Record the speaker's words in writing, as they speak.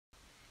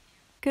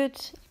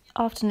Good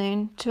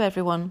afternoon to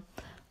everyone.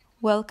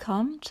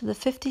 Welcome to the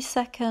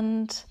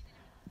 52nd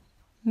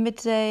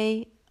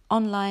midday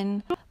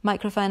online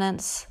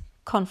microfinance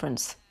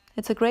conference.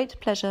 It's a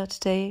great pleasure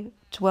today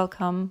to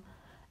welcome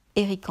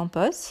Eric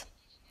Campos,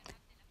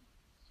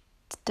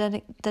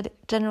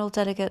 General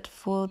Delegate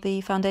for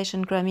the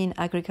Foundation Grameen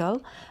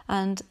Agricole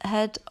and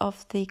Head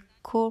of the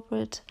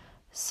Corporate,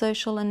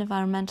 Social and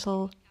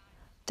Environmental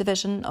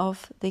Division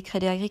of the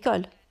Crédit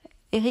Agricole.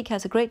 Eric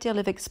has a great deal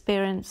of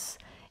experience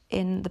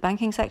in the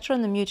banking sector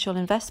and the mutual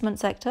investment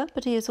sector,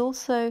 but he has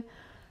also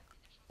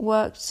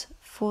worked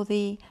for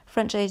the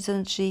French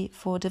Agency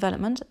for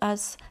Development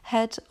as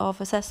head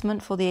of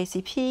assessment for the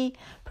ACP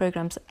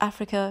programs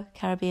Africa,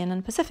 Caribbean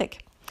and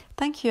Pacific.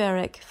 Thank you,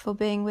 Eric, for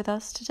being with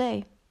us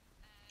today.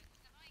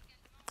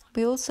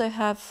 We also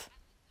have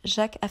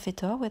Jacques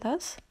Afetor with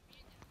us.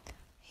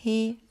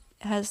 He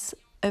has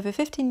over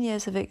 15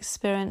 years of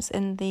experience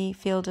in the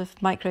field of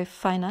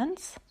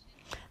microfinance.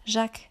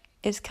 Jacques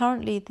is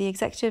currently the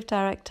Executive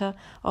Director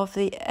of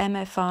the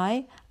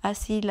MFI,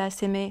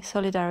 Assilassimé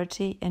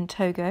Solidarity in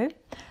Togo.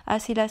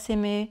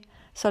 Assilassimé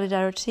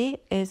Solidarity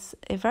is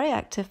a very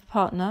active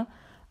partner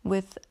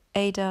with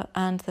ADA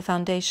and the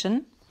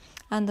Foundation,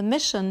 and the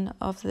mission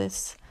of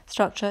this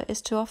structure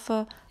is to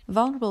offer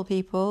vulnerable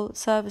people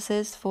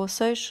services for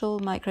social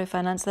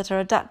microfinance that are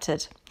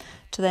adapted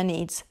to their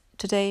needs.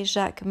 Today,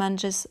 Jacques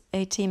manages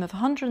a team of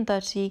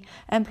 130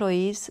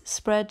 employees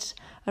spread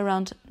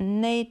around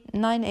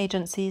 9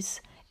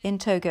 agencies in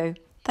Togo.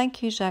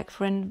 Thank you, Jacques,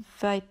 for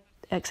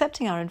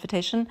accepting our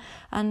invitation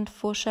and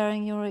for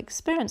sharing your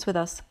experience with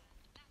us.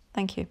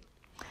 Thank you.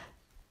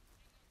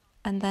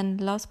 And then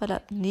last but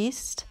not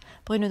least,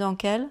 Bruno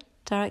Dunkel,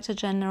 Director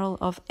General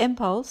of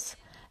Inpulse,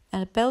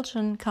 a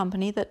Belgian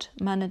company that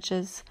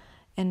manages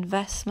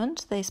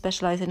investment. They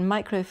specialize in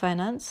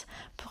microfinance.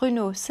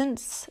 Bruno,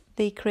 since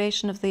the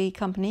creation of the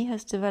company,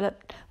 has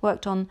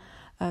worked on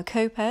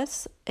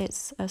COPES.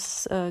 It's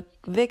a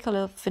vehicle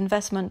of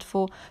investment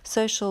for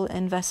social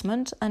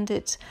investment, and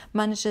it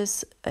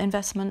manages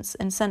investments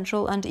in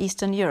Central and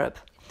Eastern Europe.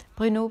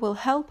 Bruno will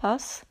help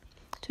us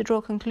to draw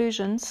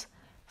conclusions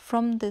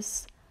from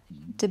this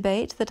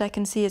debate that I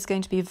can see is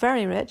going to be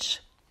very rich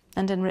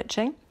and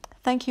enriching.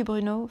 Thank you,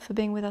 Bruno, for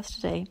being with us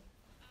today.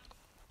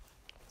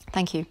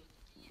 Thank you.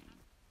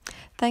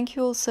 Thank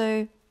you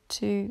also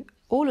to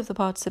all of the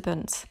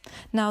participants.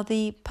 Now,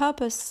 the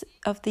purpose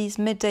of these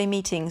midday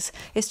meetings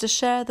is to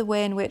share the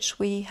way in which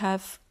we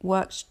have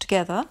worked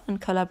together and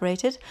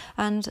collaborated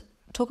and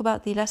talk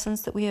about the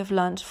lessons that we have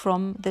learned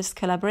from this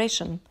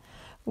collaboration.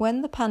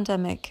 When the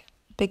pandemic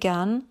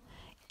began,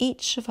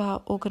 each of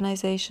our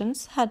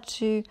organizations had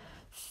to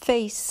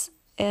face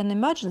an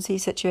emergency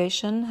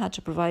situation, had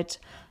to provide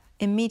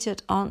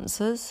immediate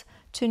answers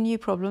to new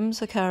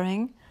problems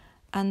occurring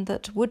and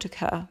that would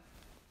occur.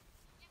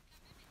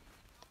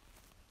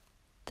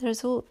 There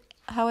is,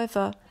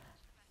 however,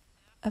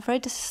 a very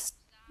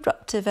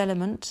disruptive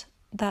element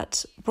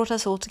that brought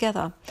us all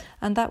together,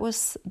 and that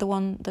was the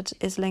one that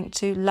is linked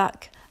to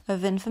lack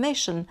of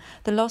information,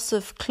 the loss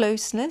of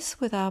closeness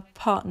with our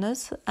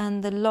partners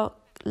and the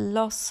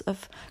loss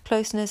of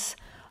closeness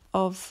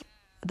of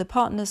the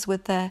partners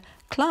with their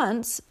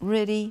clients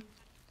really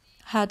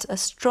had a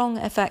strong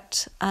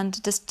effect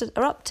and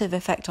disruptive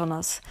effect on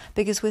us,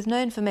 because with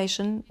no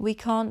information we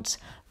can't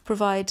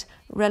provide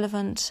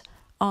relevant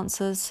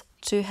answers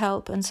to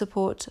help and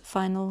support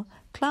final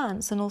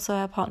clients and also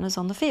our partners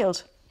on the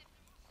field.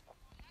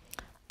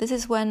 This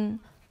is when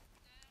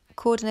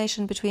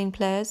coordination between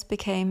players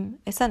became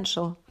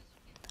essential.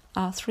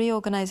 Our 3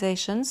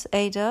 organizations,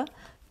 ADA,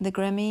 the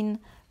Grameen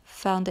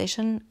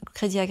Foundation,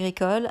 Crédit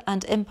Agricole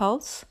and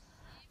Inpulse,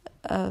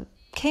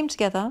 came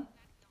together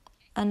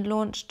and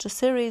launched a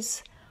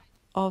series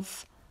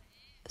of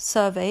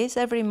surveys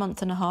every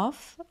month and a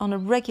half on a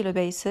regular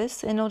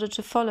basis in order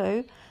to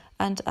follow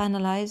and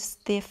analyze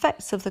the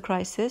effects of the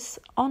crisis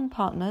on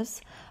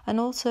partners and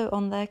also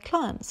on their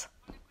clients.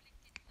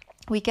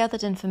 We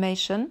gathered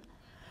information,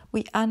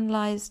 we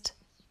analyzed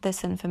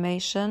this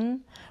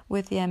information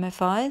with the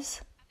MFIs,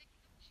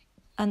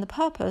 and the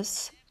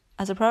purpose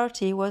as a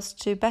priority was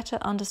to better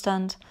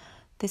understand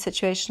the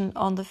situation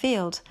on the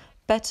field,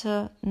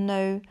 better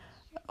know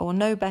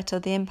better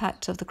the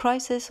impact of the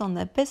crisis on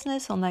their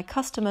business, on their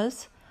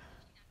customers,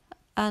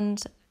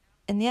 and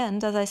in the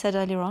end, as I said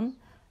earlier on,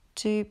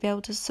 to be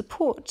able to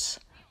support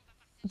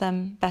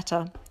them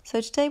better.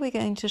 So today we're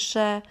going to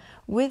share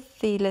with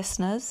the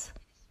listeners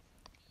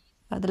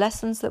the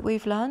lessons that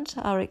we've learned,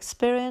 our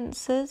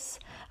experiences,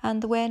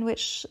 and the way in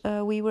which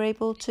we were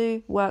able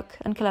to work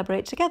and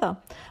collaborate together.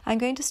 I'm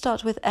going to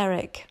start with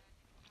Eric.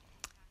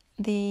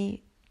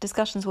 The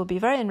discussions will be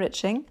very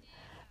enriching.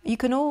 You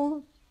can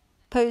all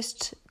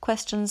post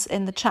questions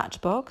in the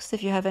chat box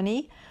if you have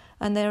any,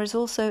 and there is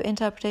also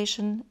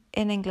interpretation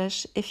in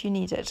English if you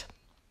need it.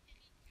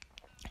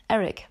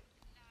 Eric,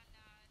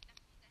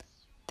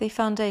 the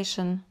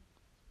Foundation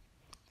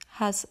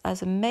has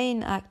as a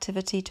main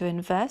activity to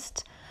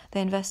invest.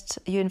 You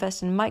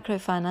invest in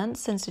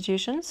microfinance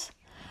institutions,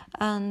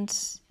 and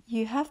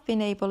you have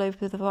been able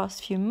over the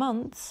past few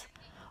months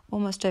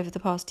almost over the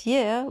past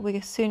year.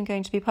 We're soon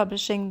going to be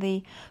publishing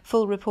the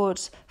full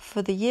report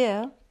for the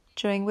year,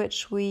 during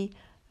which we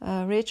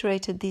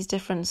reiterated these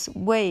different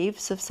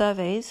waves of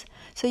surveys.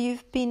 So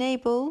you've been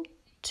able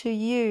to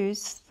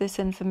use this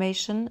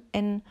information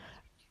in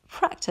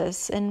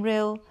practice, in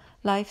real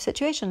life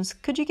situations.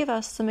 Could you give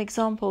us some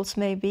examples,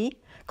 maybe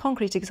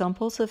concrete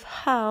examples, of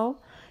how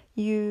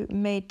you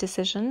made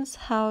decisions,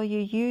 how you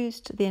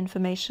used the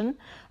information,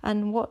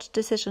 and what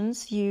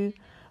decisions you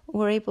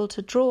were able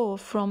to draw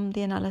from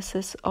the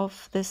analysis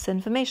of this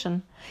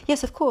information?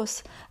 Yes, of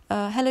course.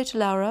 Hello to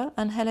Laura,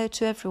 and hello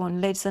to everyone,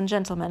 ladies and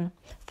gentlemen.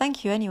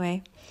 Thank you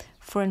anyway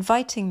for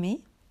inviting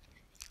me.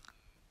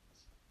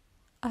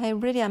 I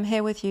really am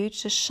here with you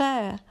to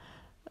share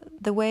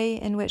the way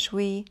in which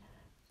we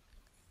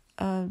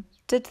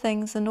did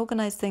things and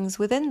organized things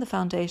within the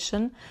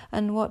foundation,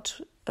 and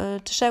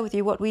to share with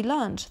you what we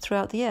learned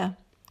throughout the year.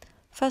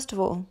 First of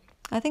all,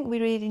 I think we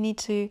really need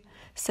to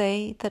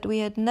say that we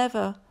had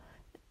never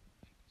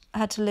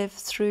had to live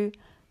through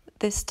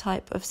this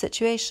type of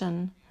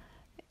situation,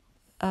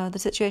 the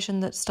situation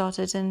that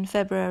started in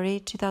February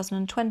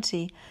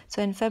 2020.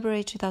 So in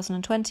February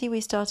 2020,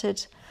 we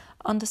started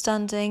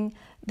understanding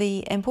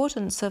the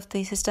importance of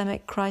the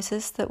systemic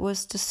crisis that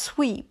was to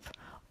sweep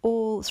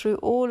through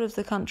all of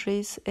the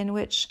countries in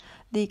which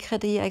the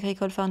Crédit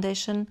Agricole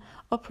Foundation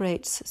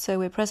operates. So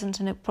we're present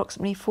in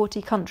approximately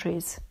 40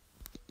 countries.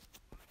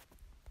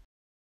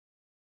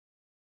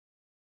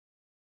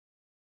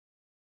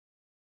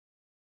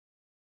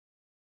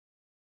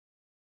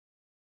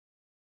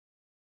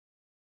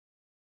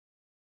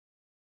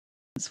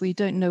 We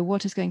don't know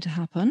what is going to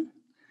happen,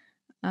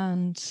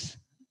 and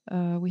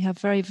we have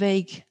very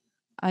vague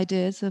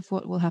ideas of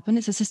what will happen.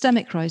 It's a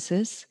systemic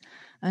crisis,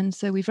 and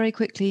so we very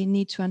quickly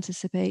need to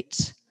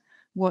anticipate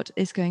what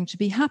is going to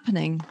be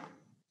happening.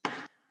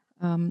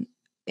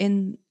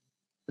 In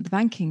the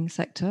banking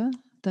sector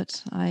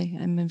that I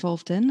am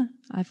involved in,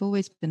 I've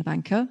always been a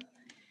banker.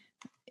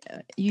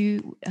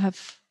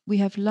 We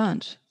have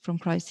learned from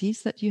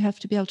crises that you have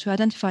to be able to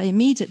identify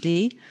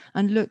immediately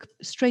and look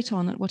straight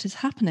on at what is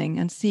happening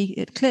and see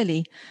it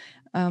clearly.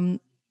 In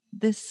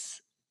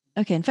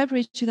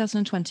February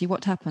 2020,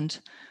 what happened?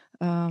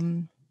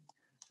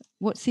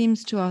 What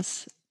seems to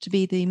us to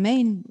be the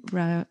main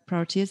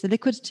priority is the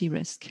liquidity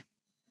risk.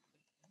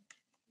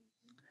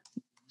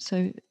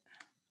 So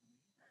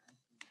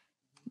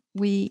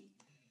we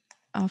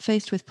are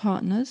faced with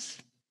partners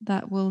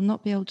that will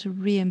not be able to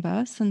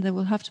reimburse, and they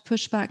will have to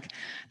push back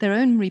their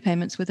own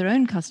repayments with their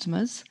own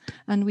customers.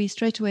 And we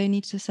straight away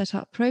need to set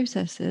up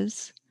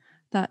processes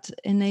that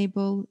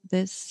enable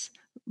this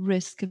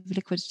risk of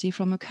liquidity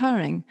from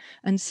occurring.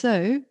 And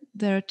so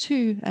there are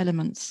two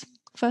elements.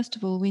 First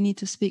of all, we need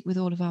to speak with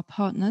all of our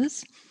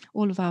partners,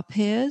 all of our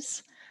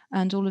peers,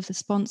 and all of the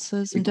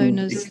sponsors and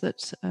donors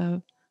that...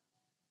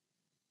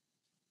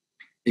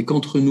 Et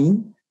qu'entre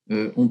nous,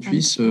 on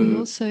puisse...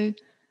 also...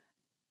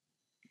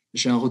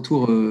 J'ai un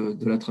retour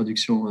de la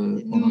traduction en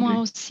anglais. Moi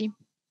aussi.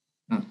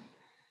 Ah.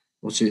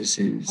 Bon, c'est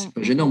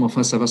pas gênant, mais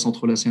enfin, ça va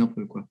s'entrelacer un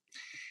peu, quoi.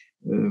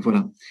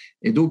 Voilà.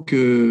 Et donc...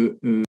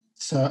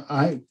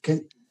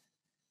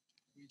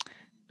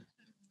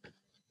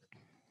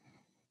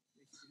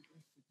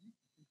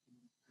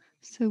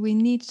 So we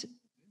need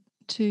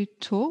to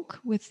talk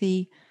with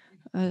the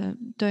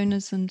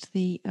donors and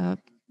the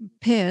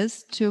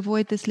peers to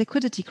avoid this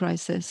liquidity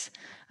crisis.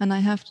 And I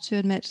have to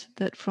admit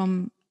that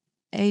from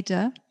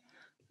ADA,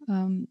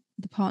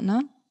 the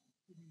partner,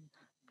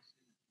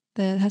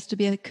 there has to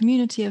be a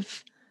community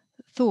of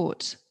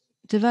thought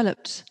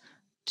developed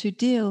to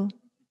deal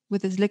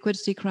with this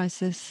liquidity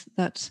crisis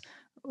that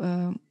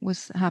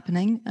was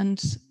happening.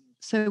 And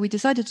so we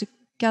decided to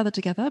gather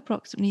together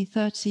approximately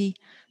 30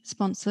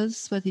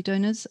 sponsors, worthy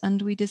donors,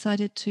 and we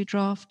decided to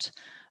draft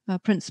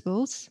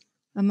principles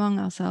among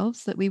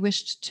ourselves that we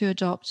wished to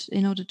adopt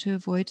in order to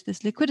avoid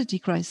this liquidity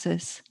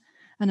crisis.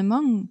 And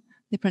among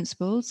the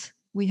principles,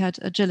 we had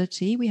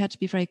agility. We had to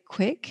be very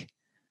quick.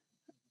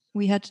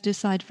 We had to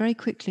decide very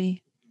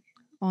quickly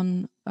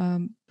on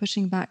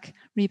pushing back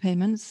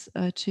repayments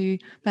to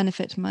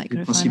benefit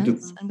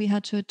microfinance, and we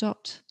had to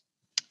adopt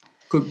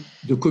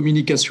de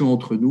communication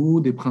entre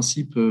nous, des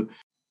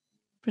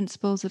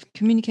principles of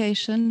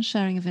communication,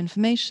 sharing of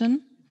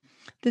information.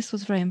 This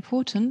was very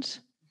important,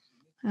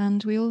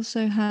 and we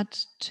also had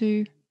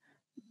to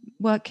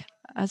work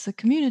as a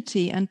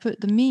community and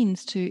put the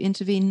means to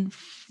intervene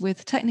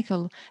with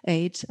technical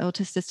aid or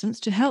assistance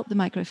to help the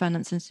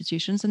microfinance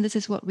institutions. And this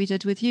is what we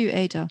did with you,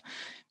 Ada.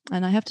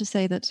 And I have to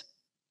say that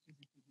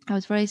I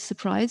was very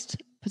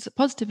surprised,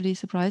 positively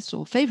surprised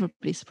or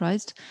favorably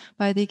surprised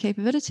by the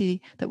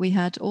capability that we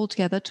had all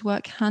together to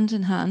work hand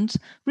in hand,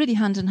 really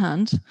hand in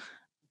hand,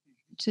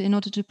 in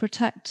order to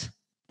protect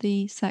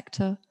the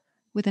sector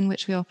within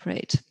which we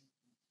operate.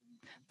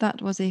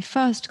 That was a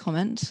first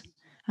comment.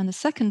 And the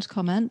second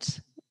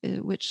comment,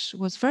 which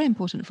was very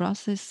important for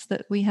us, is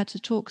that we had to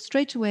talk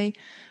straight away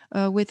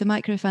with the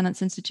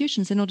microfinance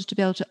institutions in order to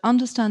be able to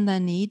understand their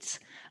needs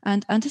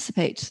and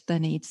anticipate their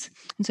needs.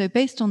 And so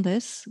based on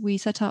this, we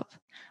set up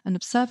an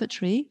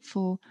observatory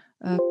for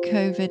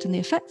COVID and the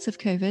effects of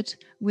COVID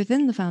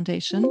within the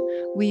foundation.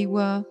 We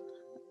were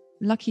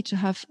lucky to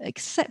have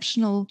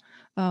exceptional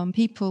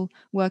people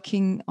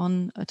working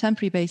on a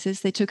temporary basis.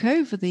 They took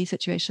over the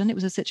situation. It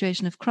was a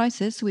situation of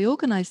crisis. We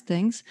organized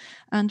things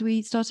and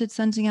we started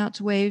sending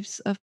out waves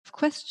of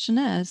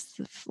questionnaires.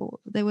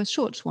 They were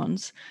short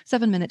ones,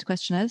 7-minute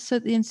questionnaires, so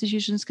that the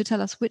institutions could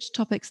tell us which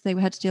topics they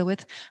had to deal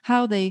with,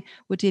 how they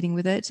were dealing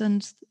with it,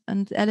 and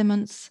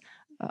elements.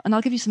 And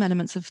I'll give you some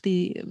elements of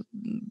the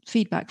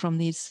feedback from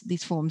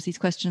these forms, these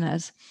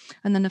questionnaires.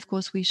 And then, of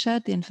course, we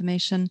shared the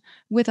information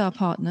with our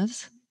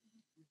partners,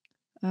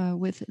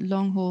 with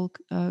long-haul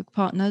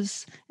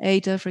partners,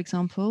 Ada, for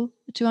example,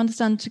 to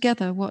understand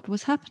together what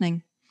was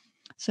happening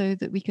so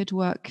that we could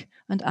work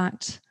and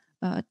act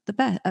for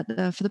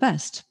the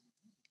best.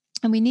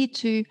 And we need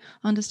to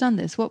understand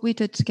this. What we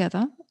did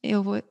together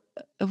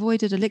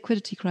avoided a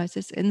liquidity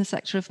crisis in the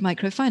sector of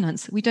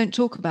microfinance. We don't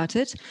talk about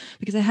it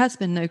because there has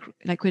been no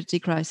liquidity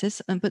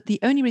crisis, but the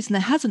only reason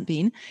there hasn't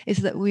been is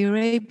that we were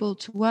able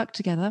to work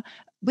together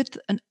with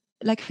an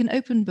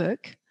open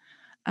book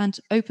and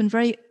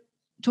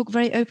talk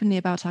very openly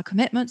about our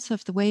commitments,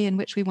 of the way in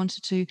which we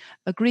wanted to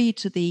agree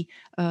to the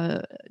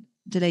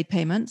delayed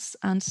payments.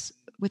 And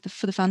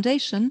for the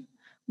foundation,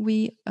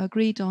 we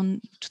agreed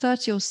on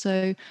 30 or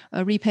so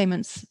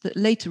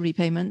later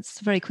repayments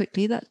very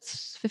quickly.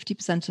 That's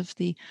 50% of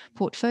the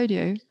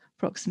portfolio,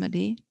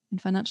 approximately, in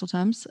financial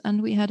terms.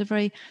 And we had a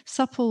very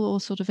supple or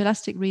sort of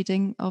elastic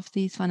reading of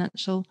these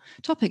financial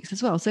topics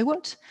as well. So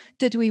what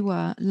did we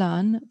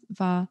learn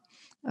via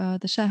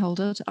the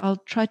shareholder? I'll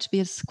try to be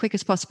as quick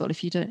as possible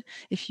if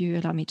you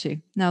allow me to.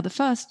 Now, the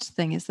first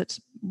thing is that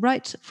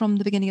right from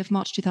the beginning of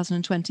March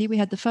 2020, we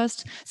had the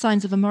first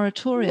signs of a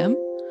moratorium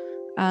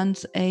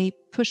and a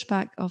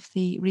pushback of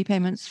the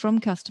repayments from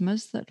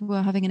customers that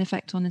were having an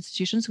effect on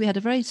institutions. We had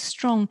a very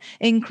strong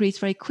increase,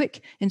 very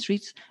quick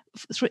increase,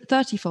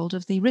 30-fold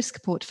of the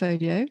risk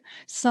portfolio.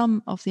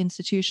 Some of the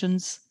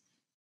institutions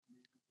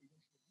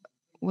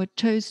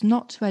chose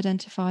not to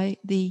identify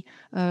the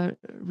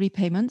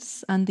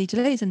repayments and the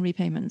delays in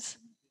repayments.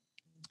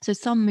 So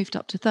some moved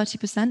up to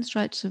 30%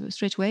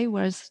 straight away,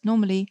 whereas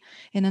normally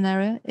in an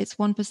area it's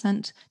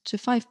 1% to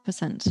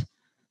 5%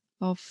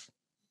 of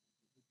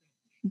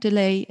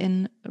delay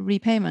in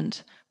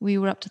repayment. We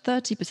were up to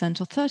 30%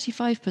 or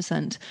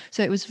 35%.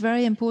 So it was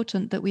very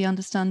important that we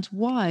understand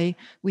why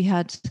we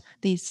had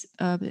these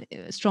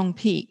strong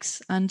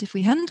peaks. And if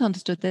we hadn't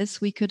understood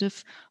this, we could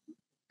have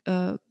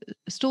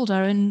stalled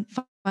our own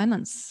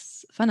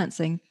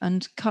financing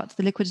and cut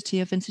the liquidity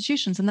of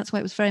institutions. And that's why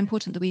it was very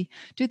important that we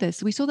do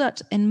this. We saw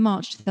that in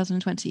March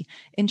 2020.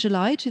 In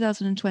July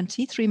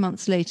 2020, 3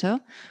 months later,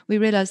 we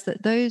realized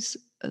that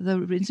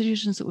the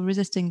institutions that were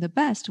resisting the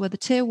best were the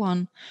tier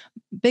 1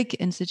 big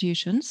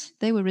institutions.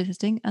 They were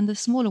resisting, and the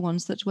smaller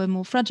ones that were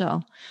more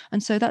fragile.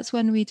 And so that's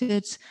when we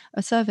did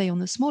a survey on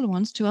the smaller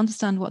ones to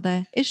understand what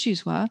their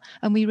issues were.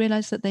 And we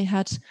realized that they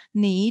had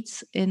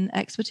needs in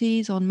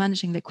expertise on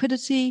managing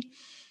liquidity,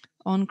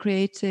 on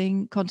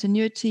creating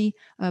continuity,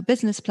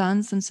 business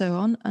plans, and so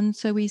on. And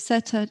so we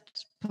set out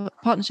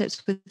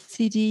partnerships with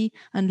CD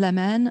and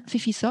Grameen,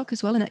 FIFISOC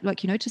as well,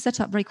 and to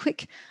set up very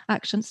quick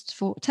actions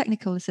for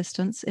technical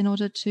assistance in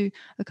order to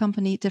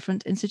accompany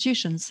different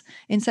institutions.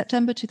 In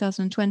September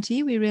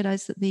 2020, we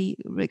realized that the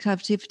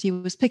activity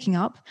was picking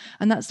up,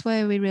 and that's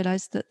where we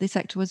realized that the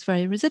sector was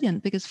very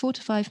resilient, because 4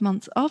 to 5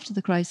 months after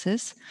the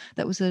crisis,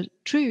 that was a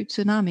true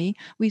tsunami,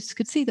 we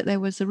could see that there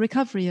was a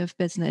recovery of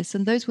business,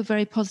 and those were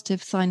very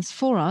positive signs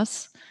for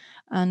us.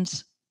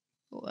 And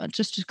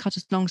just to cut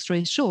a long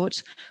story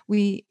short,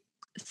 we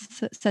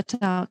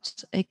set out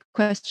a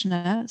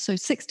questionnaire, so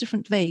 6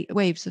 different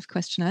waves of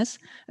questionnaires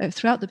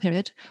throughout the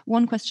period,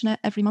 1 questionnaire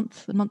every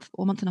month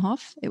or month and a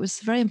half. It was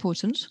very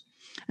important.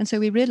 And so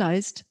we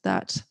realized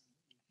that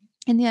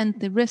in the end,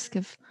 the risk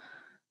of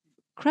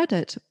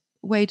credit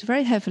weighed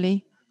very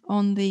heavily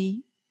on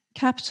the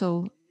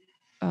capital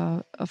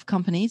of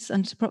companies,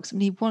 and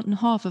approximately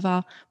 1.5 of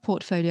our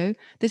portfolio.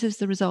 This is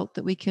the result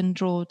that we can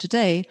draw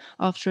today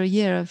after a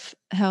year of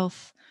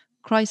health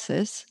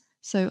crisis.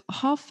 So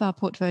half of our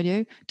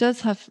portfolio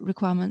does have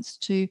requirements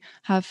to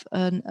have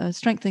a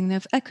strengthening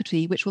of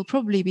equity, which will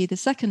probably be the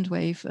second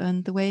wave,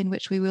 and the way in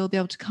which we will be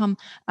able to come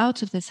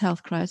out of this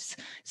health crisis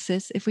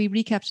if we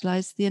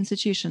recapitalize the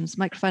institutions,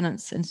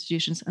 microfinance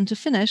institutions. And to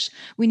finish,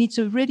 we need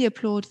to really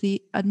applaud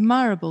the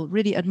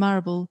really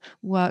admirable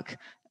work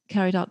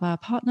carried out by our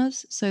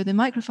partners. So the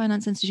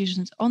microfinance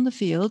institutions on the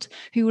field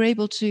who were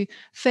able to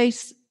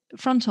face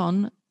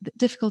front-on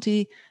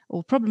difficulty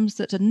or problems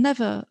that had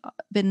never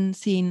been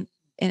seen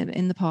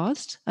in the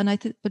past. And I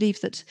believe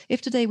that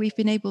if today we've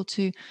been able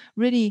to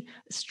really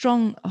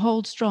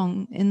hold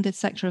strong in this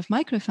sector of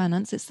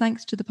microfinance, it's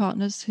thanks to the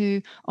partners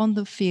who on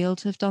the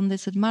field have done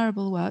this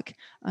admirable work.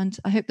 And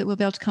I hope that we'll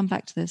be able to come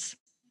back to this.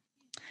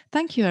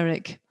 Thank you,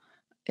 Eric.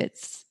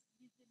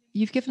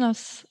 You've given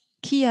us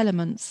key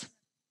elements.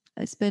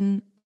 It's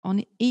been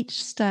on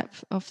each step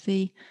of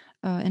the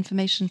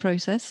information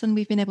process, and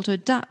we've been able to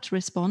adapt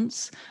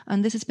response.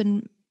 And this has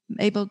been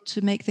able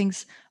to make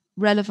things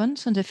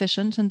relevant and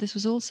efficient, and this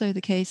was also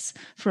the case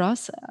for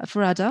us,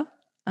 for ADA.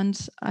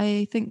 And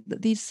I think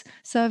that these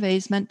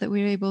surveys meant that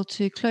we were able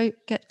to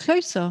get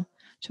closer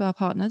to our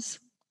partners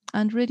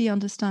and really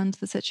understand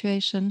the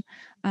situation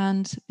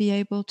and be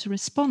able to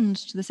respond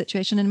to the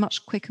situation in a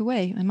much quicker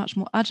way, a much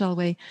more agile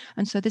way.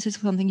 And so this is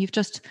something you've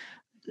just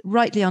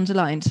rightly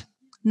underlined.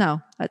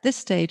 Now, at this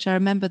stage, I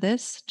remember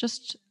this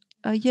just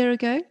a year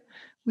ago,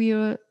 we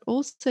were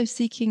also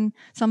seeking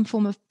some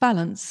form of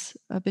balance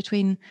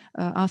between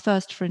our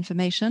thirst for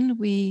information.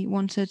 We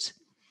wanted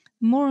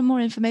more and more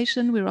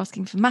information. We were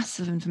asking for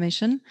massive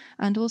information,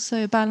 and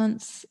also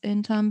balance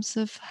in terms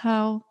of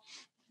how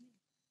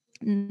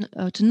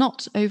to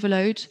not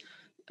overload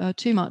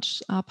too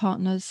much our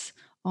partners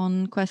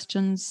on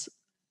questions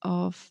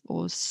or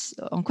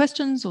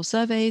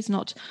surveys,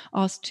 not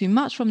ask too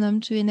much from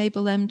them to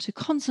enable them to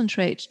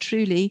concentrate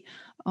truly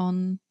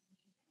on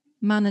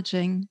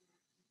managing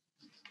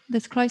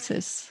this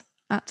crisis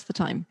at the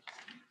time.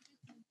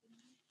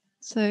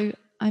 So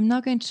I'm now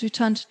going to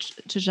turn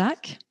to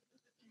Jacques.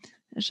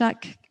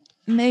 Jacques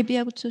may be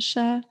able to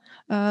share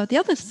the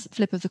other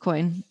flip of the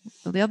coin,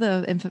 or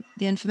the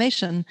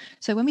information.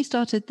 So when we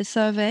started the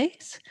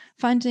surveys,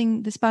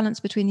 finding this balance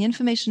between the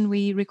information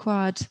we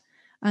required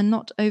and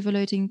not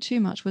overloading too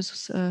much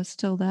was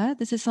still there.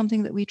 This is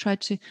something that we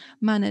tried to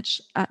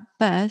manage at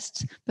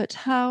best, but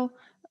how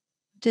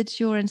did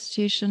your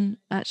institution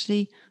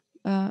actually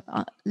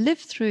live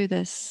through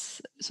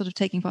this sort of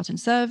taking part in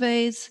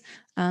surveys,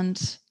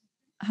 and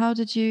how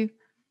did you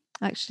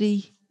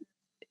actually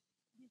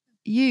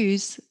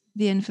use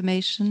the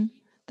information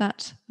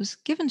that was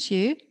given to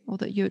you or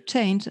that you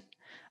obtained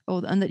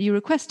and that you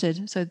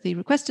requested? So the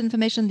requested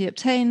information, the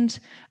obtained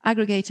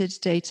aggregated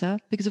data,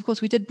 because of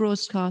course we did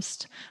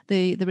broadcast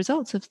the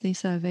results of the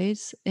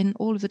surveys in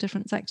all of the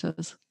different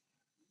sectors.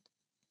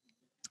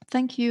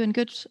 Thank you, and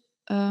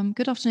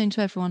good afternoon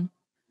to everyone.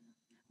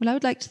 Well, I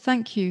would like to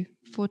thank you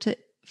for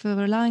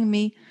allowing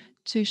me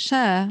to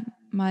share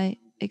my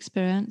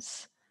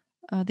experience,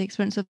 the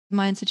experience of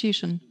my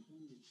institution.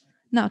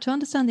 Now, to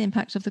understand the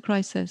impact of the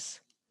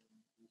crisis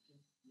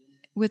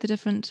with the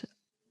different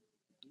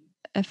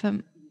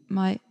IMF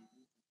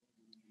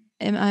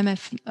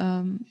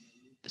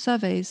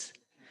surveys,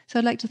 so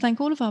I'd like to thank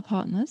all of our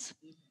partners,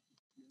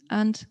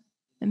 and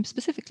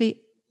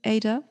specifically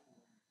ADA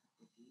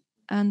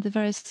and the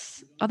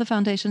various other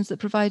foundations that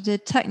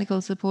provided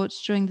technical support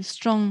during the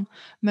strong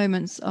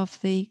moments of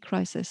the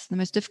crisis, the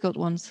most difficult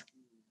ones.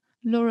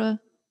 Laura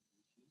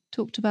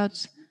talked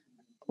about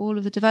all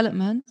of the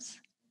developments,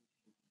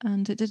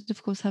 and it did,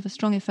 of course, have a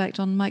strong effect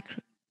on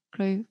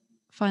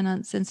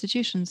microfinance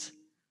institutions.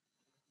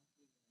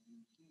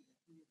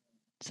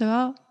 So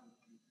our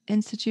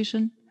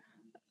institution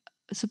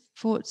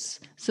supports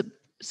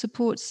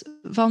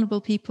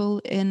vulnerable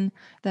people and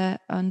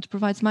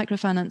provides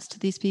microfinance to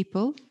these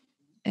people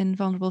in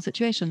vulnerable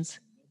situations.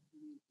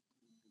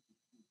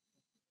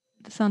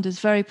 The sound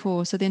is very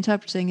poor, so the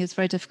interpreting is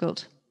very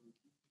difficult.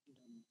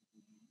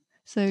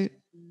 So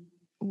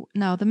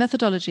now the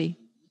methodology.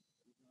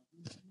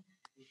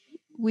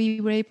 We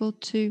were able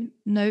to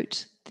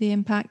note the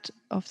impact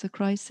of the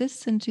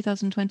crisis in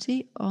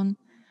 2020 on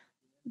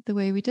the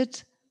way we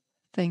did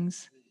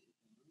things.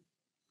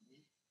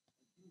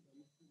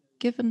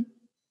 Given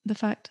the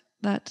fact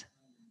that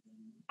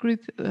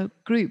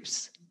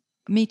groups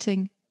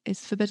meeting is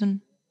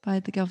forbidden by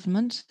the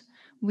government,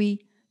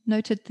 we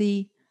noted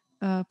the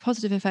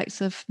positive effects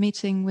of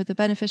meeting with the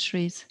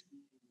beneficiaries.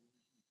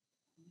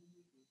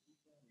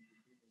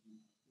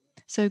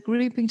 So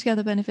grouping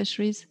together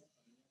beneficiaries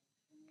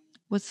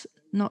was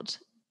not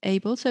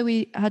able, so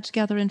we had to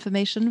gather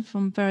information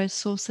from various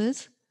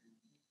sources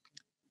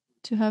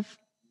to have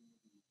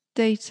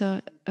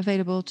data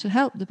available to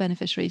help the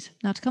beneficiaries.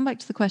 Now, to come back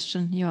to the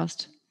question you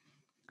asked,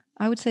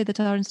 I would say that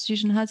our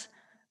institution has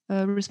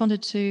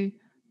responded to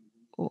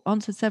or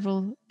answered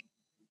several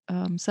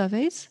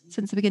surveys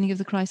since the beginning of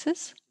the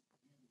crisis.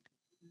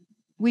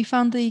 We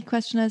found the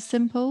questionnaires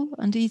simple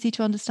and easy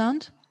to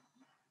understand.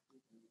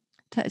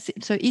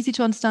 So easy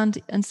to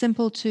understand and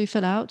simple to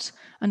fill out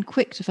and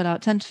quick to fill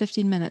out, 10 to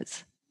 15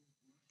 minutes.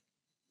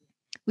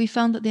 We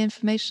found that the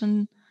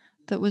information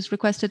that was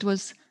requested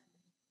was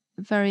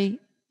very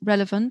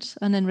relevant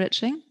and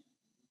enriching.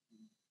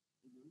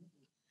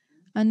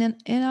 And then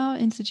in our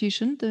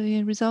institution,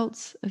 the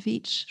results of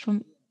each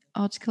from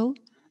article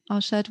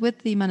are shared with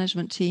the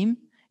management team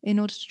in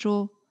order to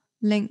draw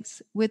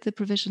links with the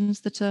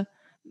provisions that are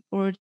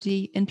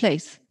already in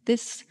place.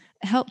 This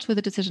helped with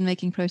the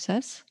decision-making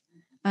process.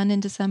 And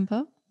in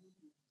December,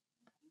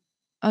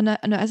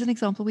 as an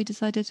example, we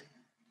decided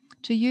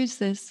to use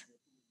this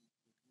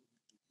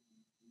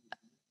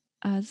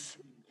as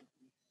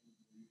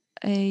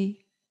a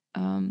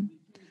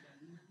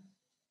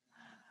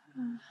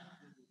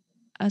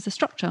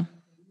structure.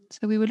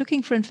 So we were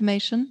looking for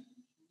information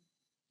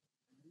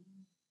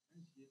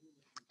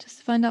to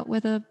find out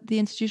whether the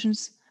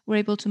institutions were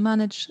able to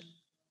manage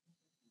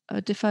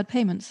deferred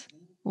payments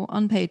or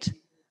unpaid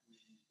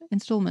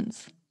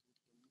installments.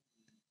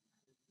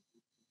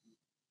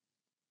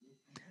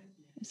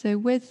 So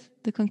with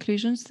the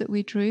conclusions that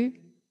we drew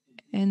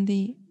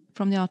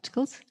from the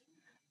articles,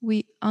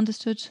 we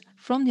understood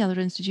from the other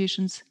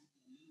institutions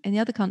in the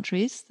other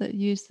countries that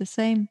use the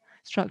same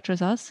structure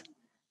as us,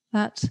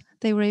 that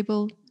they were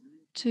able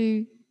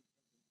to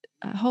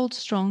hold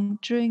strong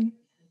during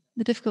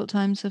the difficult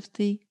times of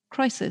the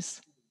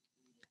crisis.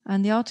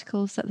 And the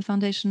articles that the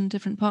Foundation and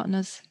different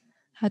partners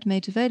had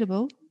made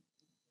available,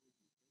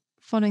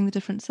 following the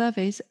different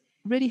surveys,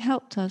 really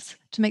helped us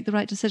to make the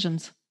right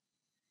decisions.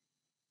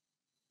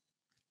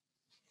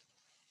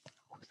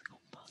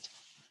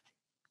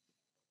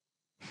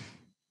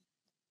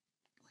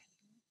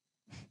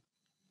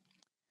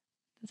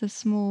 There's a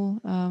small,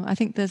 I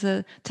think there's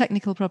a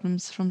technical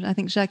problems from, I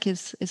think Jacques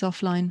is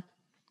offline.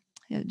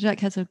 Yeah,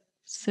 Jacques has a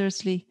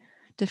seriously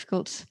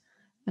difficult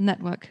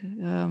network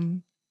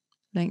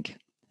link.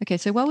 Okay,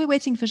 so while we're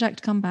waiting for Jacques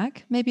to come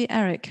back, maybe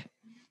Eric.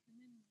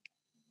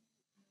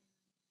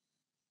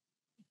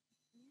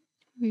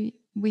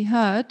 We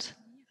heard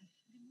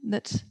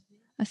that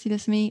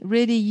Assilassimé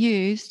really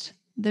used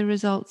the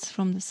results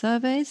from the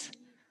surveys,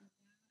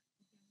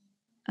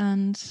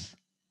 and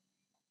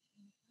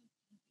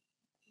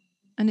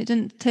it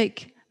didn't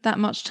take that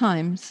much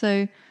time.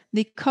 So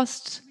the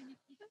cost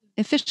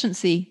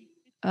efficiency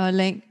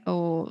link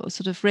or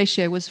sort of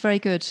ratio was very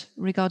good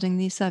regarding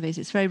these surveys.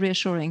 It's very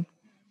reassuring.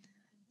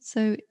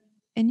 So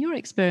in your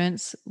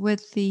experience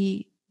with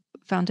the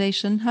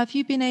foundation, have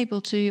you been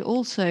able to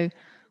also,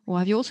 or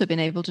have you also been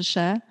able to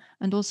share,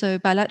 and also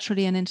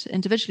bilaterally and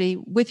individually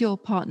with your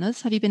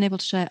partners, have you been able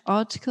to share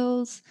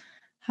articles?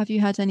 Have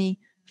you had any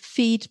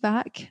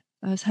feedback?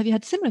 Have you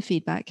had similar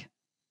feedback?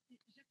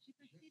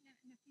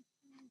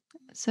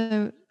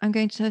 So I'm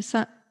going to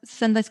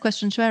send this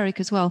question to Eric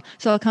as well.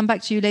 So I'll come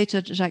back to you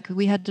later, Jacques.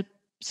 We had a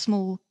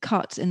small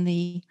cut in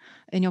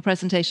your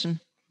presentation,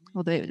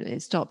 although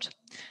it stopped.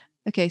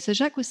 Okay, so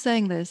Jacques was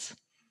saying this,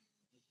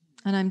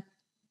 and I'm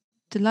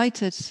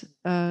delighted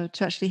to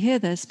actually hear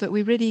this, but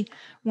we really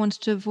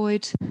wanted to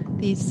avoid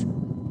these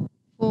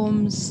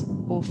forms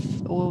or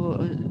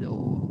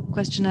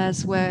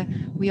questionnaires where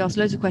we ask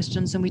loads of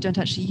questions and we don't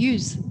actually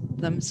use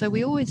them. So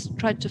we always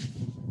tried to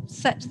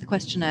set the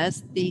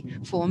questionnaires, the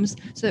forms,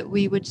 so that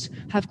we would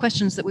have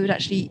questions that we would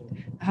actually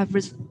have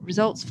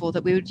results for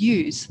that we would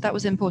use. That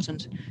was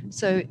important.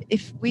 So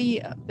if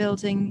we are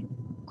building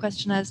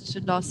questionnaires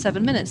to last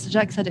 7 minutes,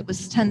 Jacques said it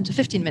was 10 to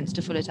 15 minutes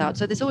to fill it out.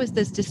 So there's always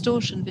this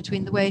distortion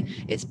between the way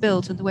it's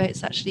built and the way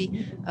it's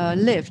actually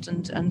lived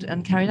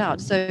and carried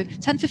out. So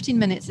 10, 15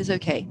 minutes is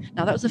okay.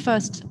 Now that was the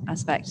first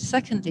aspect.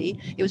 Secondly,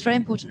 it was very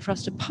important for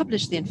us to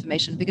publish the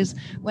information, because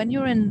when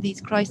you're in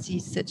these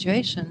crisis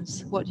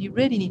situations, what you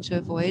really need to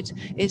avoid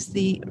is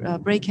the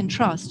break in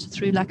trust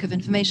through lack of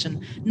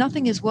information.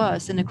 Nothing is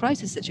worse in a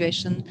crisis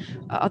situation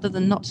other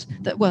than not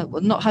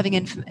having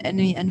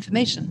any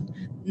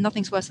information.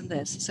 Nothing's worse than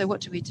this. So what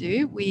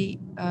do? We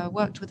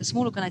worked with a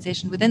small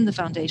organization within the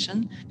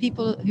foundation.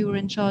 People who were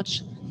in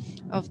charge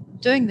of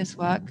doing this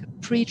work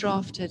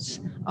pre-drafted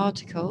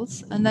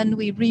articles, and then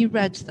we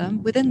reread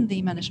them within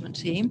the management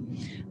team.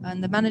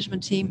 And the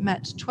management team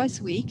met twice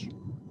a week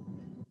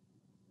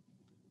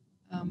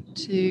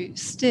to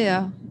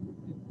steer,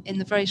 in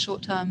the very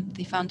short term,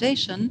 the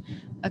foundation,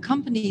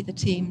 accompany the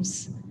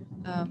teams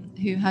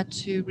who had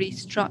to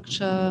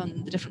restructure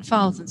and the different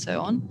files and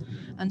so on.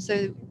 And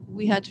so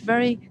we had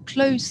very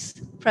close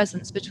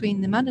presence between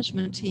the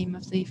management team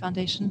of the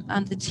foundation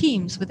and the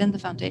teams within the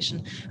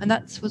foundation. And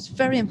that was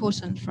very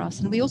important for us.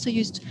 And we also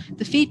used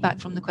the feedback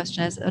from the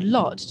questionnaires a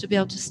lot to be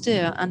able to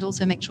steer and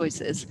also make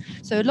choices.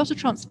 So a lot of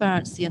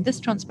transparency, and this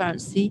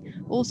transparency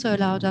also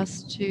allowed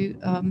us to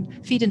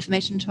feed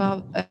information to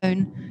our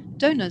own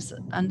donors.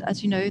 And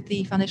as you know,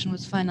 the foundation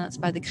was financed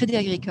by the Crédit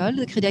Agricole.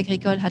 The Crédit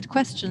Agricole had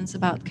questions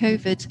about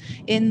COVID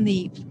in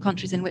the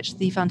countries in which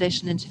the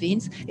foundation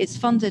intervenes. It's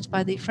funded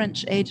by the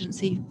French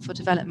Agency for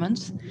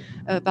Development,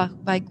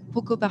 by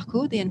Poco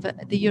Barco,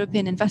 the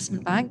European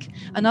Investment Bank,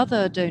 and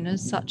other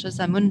donors such as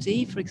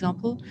Midi, for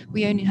example.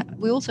 We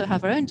also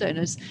have our own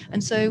donors.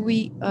 And so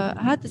we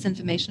had this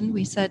information.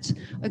 We said,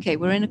 okay,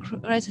 we're in a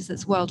crisis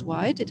that's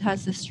worldwide. It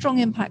has a strong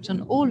impact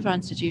on all of our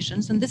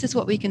institutions. And this is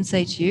what we can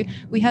say to you.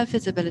 We have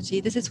visibility.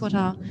 This is what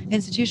our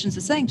institutions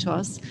are saying to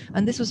us.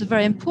 And this was a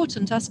very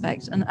important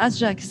aspect. And as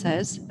Jacques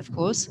says, of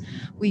course,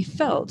 we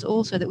felt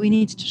also that we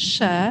needed to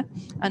share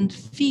and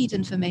feed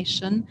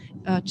information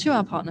to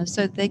our partners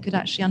so that they could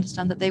actually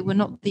understand that they were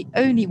not the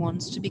only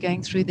ones to be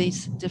going through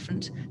these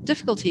different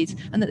difficulties,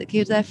 and that they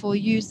could therefore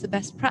use the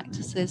best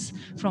practices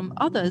from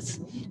others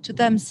to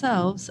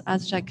themselves,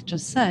 as Jacques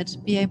just said,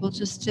 be able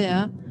to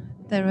steer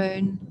their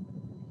own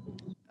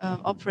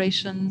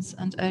operations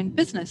and own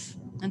business.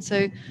 And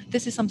so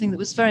this is something that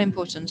was very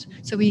important.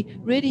 So we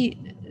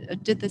really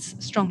did this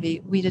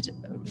strongly. We did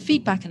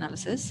feedback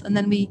analysis, and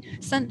then we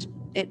sent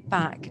it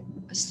back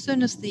as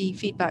soon as the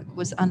feedback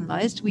was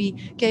analysed, we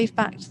gave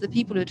back to the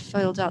people who had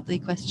filled out the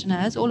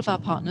questionnaires, all of our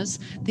partners,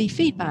 the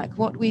feedback,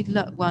 what we'd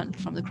learned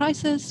from the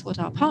crisis, what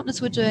our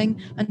partners were doing,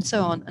 and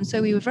so on. And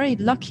so we were very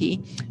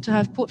lucky to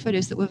have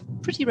portfolios that were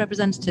pretty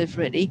representative,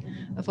 really,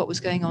 of what was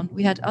going on.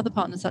 We had other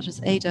partners such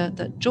as Ada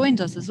that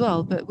joined us as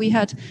well, but we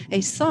had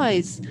a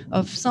size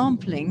of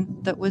sampling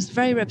that was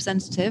very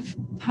representative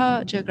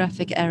per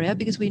geographic area,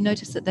 because we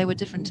noticed that there were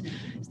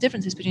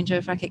differences between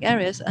geographic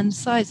areas and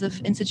size of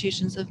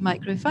institutions of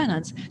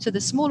microfinance. So the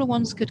smaller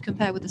ones could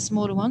compare with the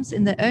smaller ones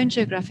in their own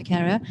geographic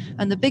area,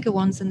 and the bigger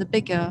ones with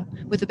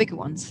the bigger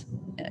ones,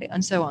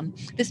 and so on.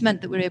 This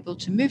meant that we were able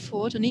to move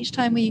forward, and each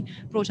time we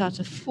brought out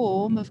a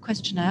form of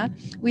questionnaire,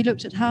 we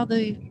looked at how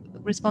the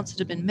responses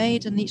had been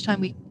made, and each time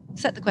we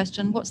set the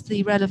question, what's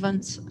the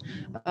relevance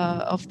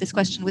of this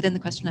question within the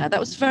questionnaire? That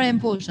was very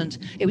important.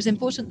 It was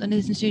important that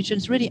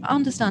institutions really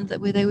understand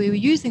that they were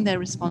using their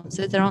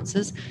responses, their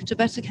answers, to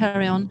better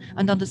carry on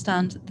and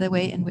understand the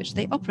way in which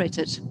they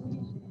operated.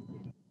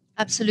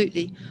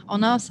 Absolutely.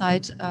 On our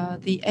side,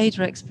 the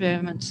Ada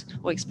experience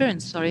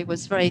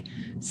was very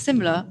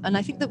similar, and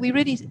I think that we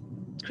really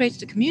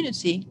created a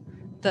community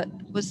that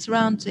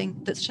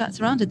surrounded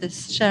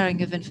this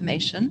sharing of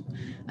information,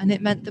 and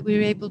it meant that we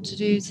were able to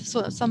do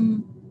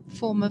some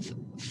form of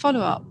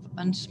follow-up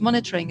and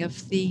monitoring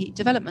of the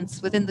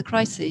developments within the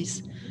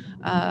crises,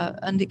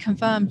 and it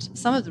confirmed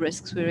some of the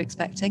risks we were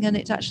expecting, and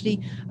it actually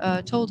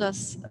told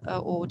us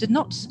or did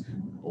not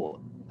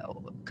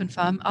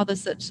confirm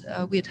others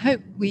that we had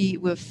hoped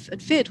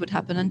had feared would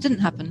happen and didn't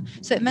happen.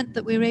 So it meant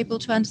that we were able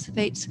to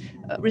anticipate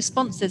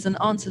responses and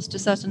answers to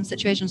certain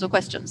situations or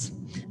questions.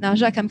 Now,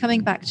 Jacques, I'm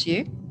coming back to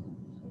you.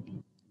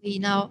 We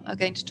now are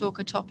going to talk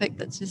a topic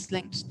that is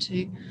linked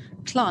to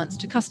clients,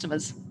 to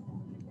customers.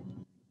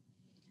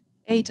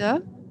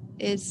 Ada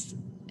is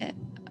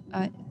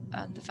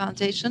the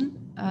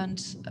foundation and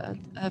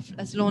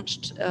has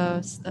launched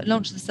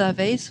the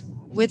surveys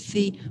with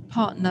the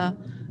partner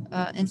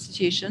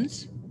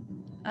institutions,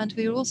 and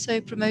we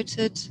also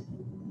promoted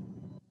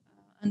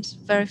and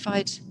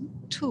verified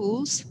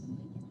tools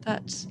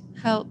that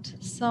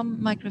helped some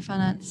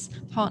microfinance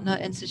partner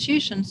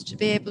institutions to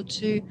be able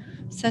to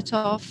set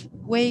off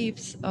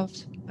waves of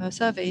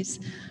surveys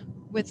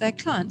with their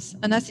clients.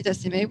 And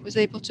Assilassimé was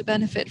able to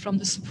benefit from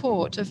the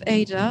support of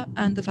Ada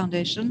and the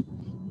foundation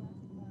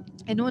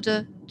in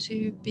order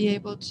to be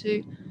able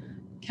to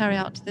carry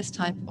out this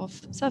type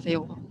of survey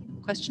or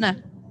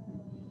questionnaire.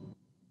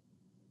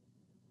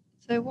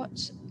 So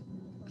what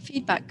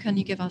feedback can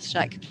you give us,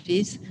 Jacques,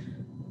 please,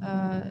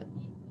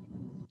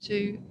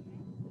 to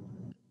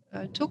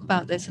talk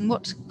about this, and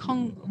what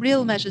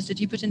real measures did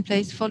you put in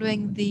place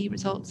following the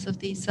results of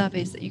these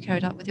surveys that you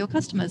carried out with your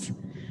customers?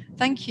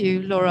 Thank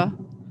you, Laura.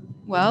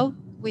 Well,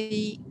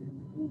 we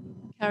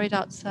carried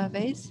out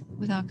surveys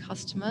with our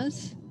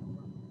customers,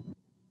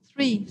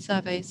 3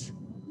 surveys,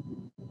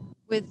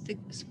 with the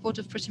support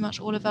of pretty much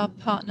all of our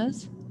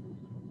partners,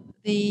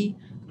 the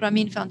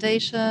Grameen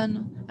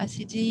Foundation,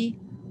 ICD,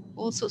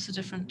 all sorts of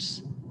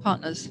different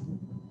partners.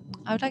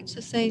 I would like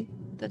to say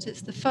that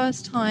it's the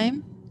first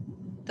time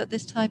that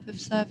this type of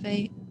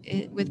survey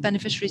with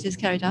beneficiaries is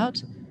carried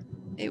out.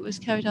 It was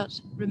carried out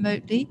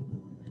remotely,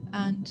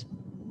 and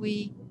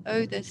we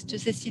owe this to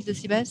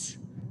Assilassimé,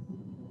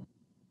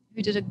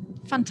 who did a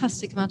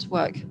fantastic amount of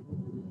work.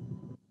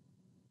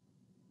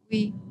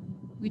 We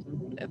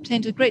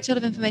obtained a great deal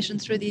of information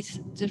through these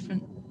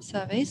different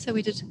surveys, so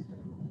we did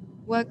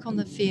work on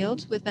the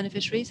field with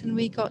beneficiaries, and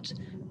we got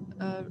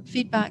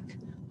feedback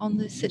on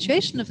the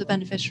situation of the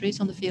beneficiaries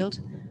on the field.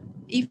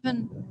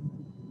 Even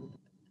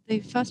the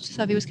first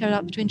survey was carried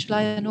out between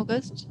July and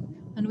August,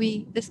 and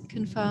this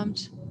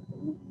confirmed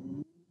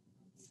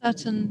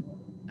certain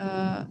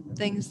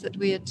things that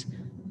we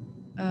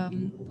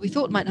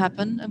thought might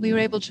happen, and we were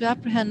able to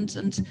apprehend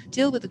and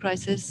deal with the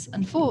crisis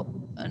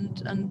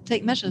and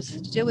take measures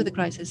to deal with the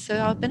crisis. So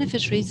our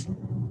beneficiaries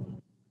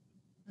and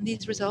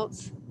these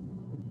results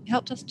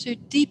helped us to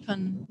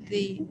deepen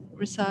the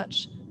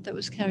research that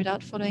was carried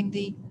out following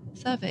the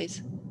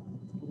surveys.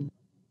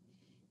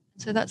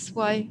 So that's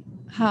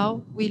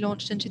how we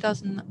launched in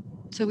 2000.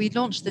 So we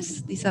launched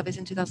these surveys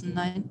in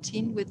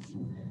 2019 with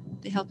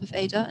the help of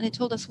Ada, and it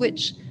told us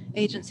which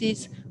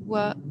agencies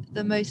were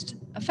the most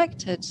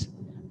affected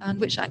and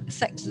which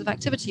sectors of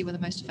activity were the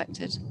most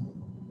affected.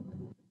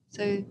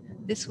 So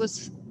this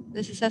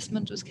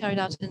assessment was carried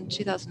out in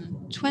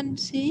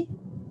 2020.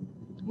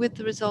 With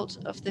the result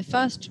of the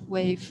first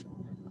wave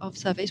of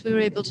surveys, we were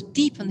able to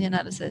deepen the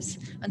analysis,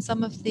 and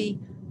some of the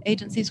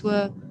agencies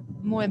were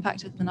more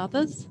impacted than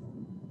others.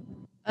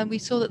 And we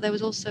saw that there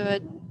was also a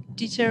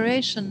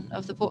deterioration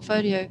of the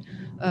portfolio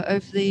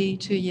over the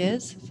 2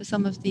 years for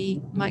some of the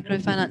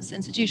microfinance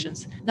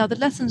institutions. Now, the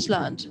lessons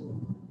learned.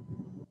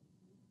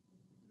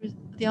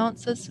 The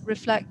answers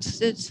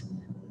reflected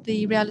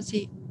the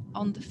reality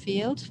on the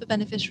field for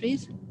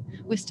beneficiaries.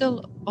 We're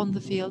still on the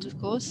field, of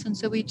course, and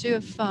so we do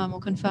affirm or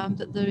confirm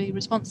that the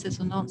responses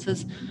and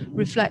answers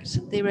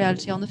reflect the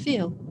reality on the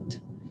field.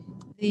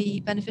 The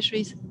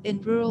beneficiaries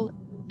in rural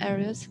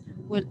areas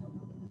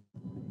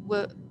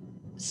were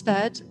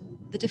spared,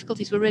 the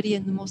difficulties were really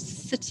in the more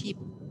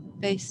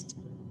city-based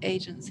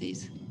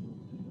agencies.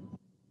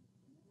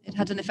 It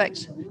had an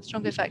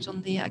strong effect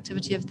on the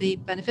activity of the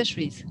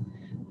beneficiaries.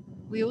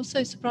 We were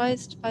also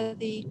surprised by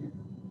the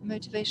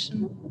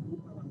motivation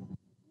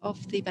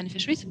of the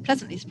beneficiaries,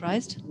 pleasantly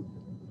surprised.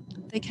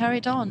 They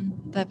carried on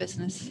their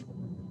business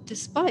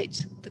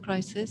despite the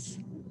crisis.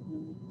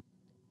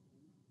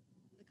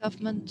 The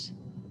government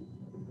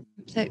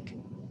took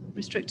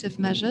restrictive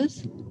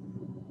measures.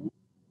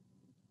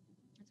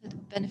 So the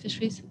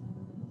beneficiaries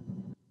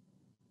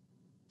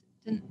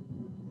we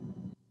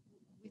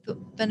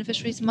thought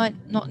beneficiaries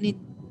might not need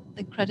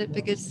the credit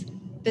because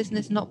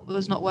business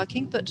was not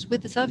working, but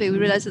with the survey we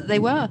realized that they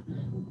were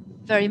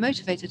very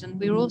motivated, and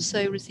we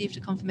also received a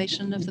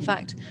confirmation of the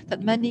fact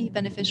that many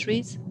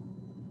beneficiaries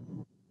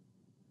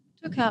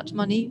took out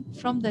money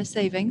from their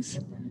savings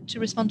to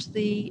respond to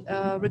the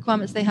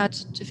requirements they had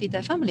to feed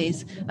their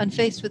families. And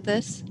faced with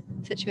this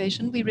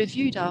situation, we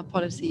reviewed our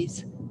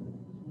policies.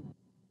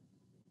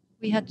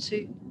 We had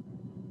to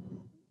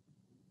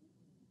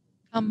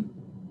come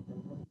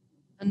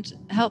and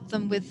help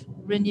them with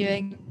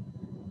renewing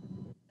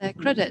their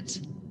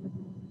credit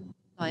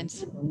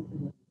lines.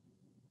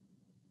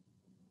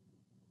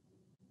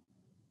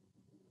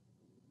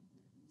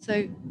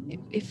 So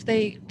if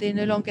they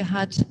no longer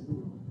had,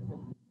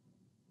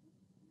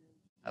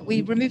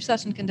 we removed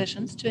certain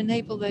conditions to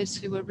enable those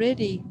who were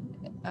really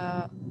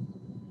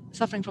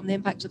suffering from the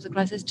impact of the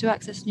crisis to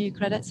access new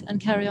credits and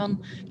carry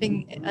on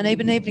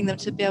enabling them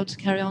to be able to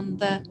carry on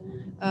their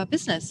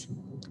business.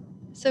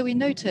 So we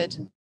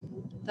noted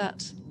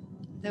that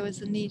there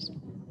was a need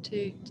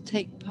to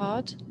take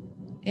part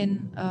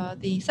in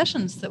the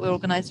sessions that were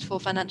organized for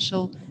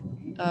financial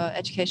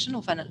education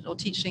or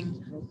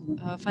teaching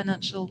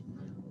financial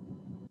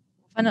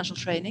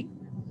training.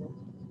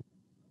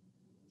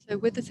 So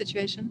with the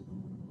situation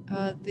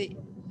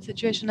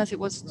as it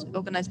was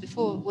organized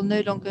before will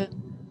no longer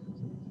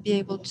be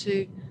able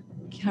to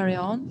carry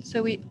on.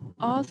 So we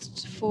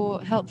asked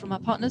for help from our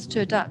partners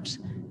to adapt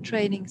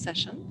training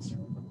sessions,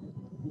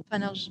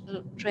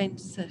 financial training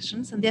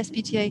sessions, and the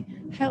SPTA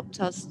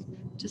helped us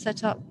to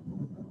set up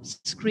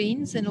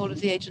screens in all of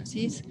the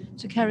agencies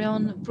to carry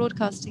on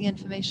broadcasting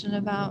information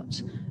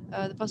about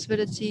the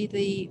possibility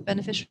the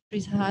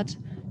beneficiaries had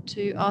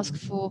to ask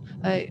for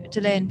a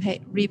delay in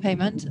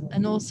repayment,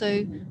 and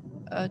also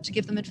to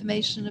give them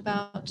information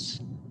about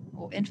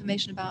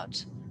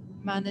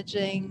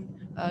managing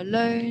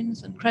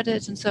loans and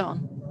credit and so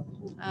on.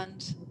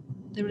 And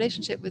the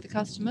relationship with the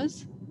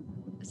customers,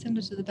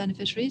 similar to the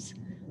beneficiaries,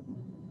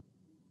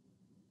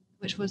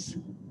 which was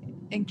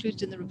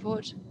included in the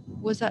report,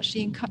 was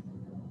actually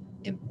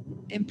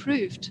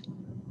improved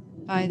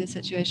by the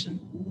situation.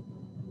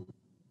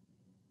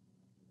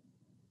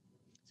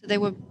 So there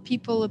were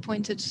people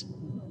appointed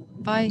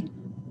by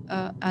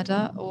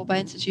ADA or by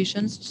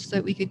institutions so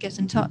that we could get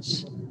in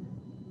touch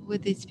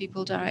with these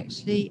people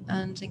directly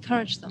and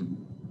encourage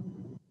them.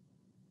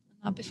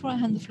 Now, before I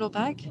hand the floor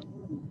back,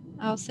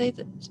 I'll say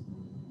that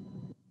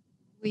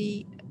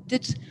we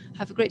did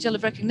have a great deal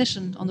of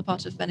recognition on the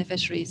part of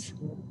beneficiaries.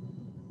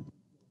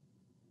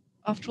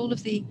 After all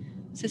of the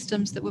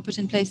systems that were put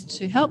in place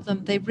to help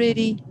them, they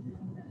really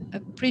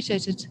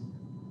appreciated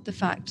the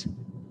fact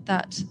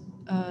that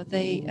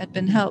they had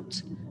been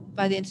helped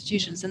by the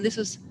institutions. And there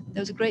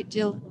was a great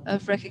deal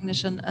of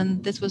recognition,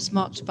 and this was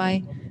marked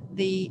by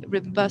the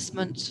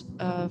reimbursement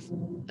of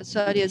as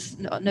early as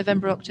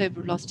November, October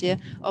of last year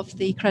of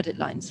the credit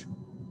lines.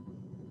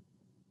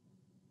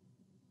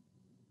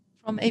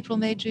 From April,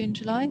 May, June,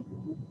 July,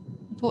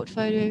 the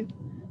portfolio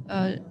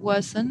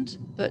worsened,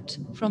 but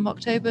from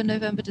October,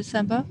 November,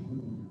 December,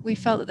 we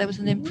felt that there was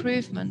an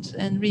improvement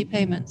in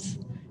repayments.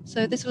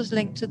 So this was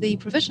linked to the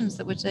provisions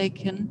that were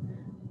taken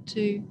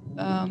to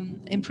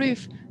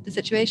improve the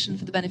situation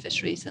for the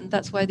beneficiaries, and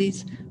that's why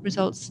these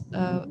results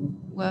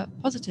were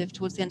positive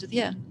towards the end of the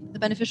year. The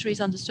beneficiaries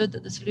understood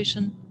that the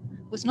solution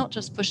was not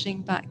just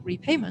pushing back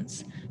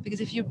repayments,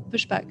 because if you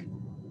push back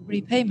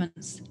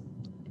repayments,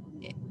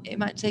 it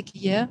might take a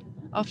year.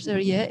 After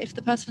a year, if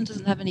the person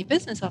doesn't have any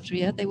business after a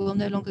year, they will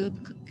no longer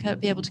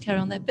be able to carry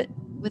on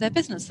with their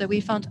business. So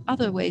we found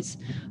other ways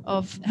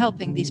of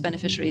helping these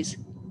beneficiaries.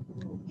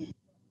 Okay,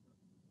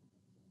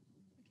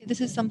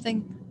 this is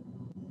something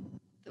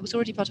that was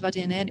already part of our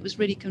DNA, and it was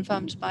really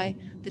confirmed by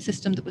the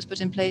system that was put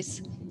in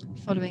place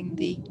following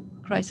the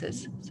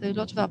crisis. So a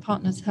lot of our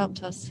partners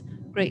helped us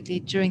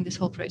greatly during this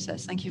whole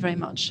process. Thank you very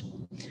much.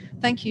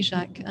 Thank you,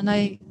 Jacques. And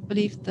I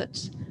believe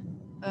that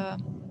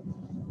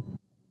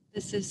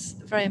this is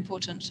very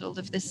important, all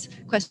of this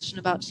question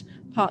about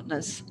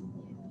partners.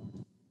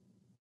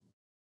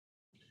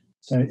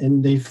 So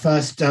in the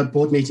first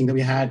board meeting that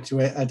we had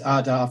at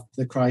ADA after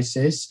the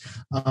crisis,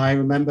 I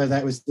remember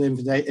that was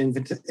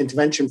the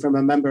intervention from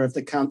a member of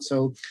the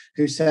council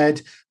who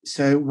said,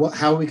 so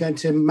how are we going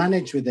to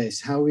manage with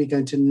this? How are we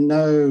going to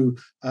know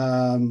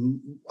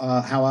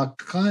how our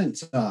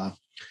clients are?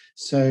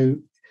 So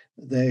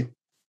the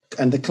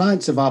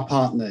clients of our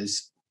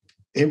partners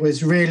it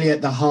was really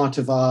at the heart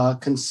of our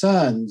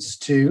concerns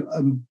to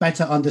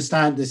better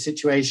understand the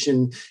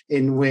situation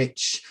in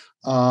which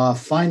our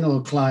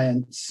final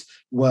clients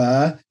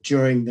were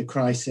during the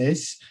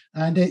crisis.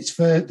 And it's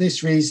for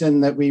this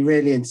reason that we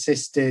really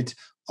insisted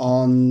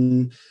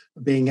on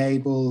being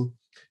able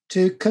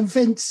to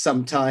convince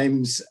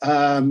sometimes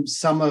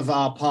some of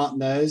our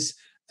partners.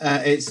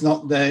 It's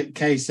not the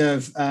case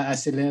of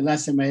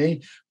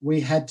Assilassimé. We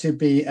had to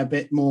be a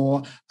bit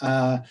more,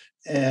 to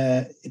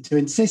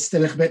insist a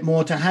little bit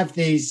more to have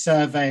these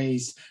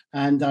surveys.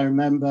 And I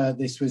remember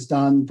this was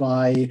done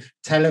by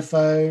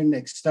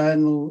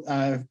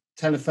external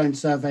telephone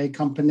survey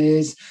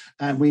companies,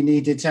 and we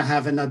needed to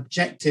have an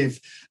objectivity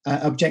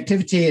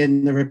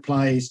in the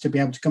replies to be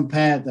able to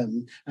compare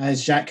them,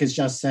 as Jacques has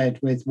just said,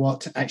 with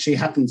what actually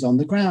happens on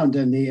the ground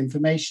and the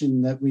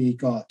information that we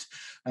got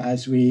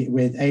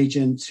with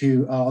agents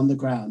who are on the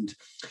ground.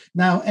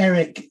 Now,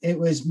 Eric, it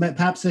was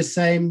perhaps the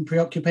same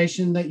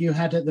preoccupation that you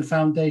had at the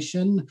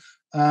foundation,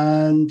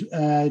 and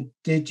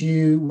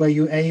were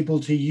you able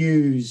to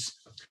use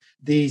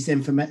this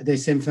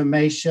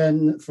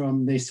information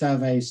from the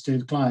surveys to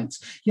the clients?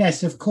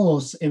 Yes, of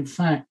course. In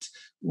fact,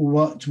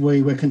 what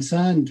we were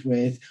concerned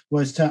with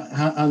was to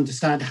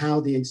understand how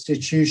the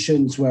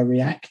institutions were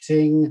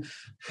reacting,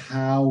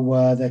 how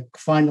were the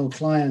final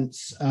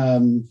clients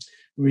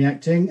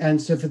reacting. And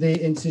so for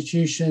the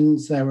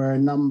institutions, there were a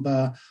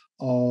number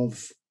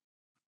of,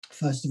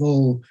 first of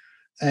all,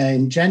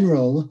 in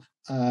general,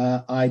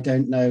 I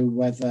don't know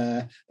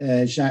whether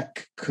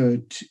Jacques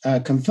could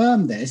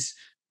confirm this,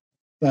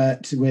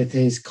 but with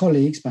his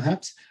colleagues,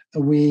 perhaps,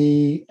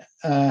 we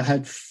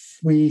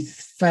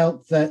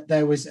felt that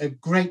there was a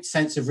great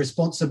sense of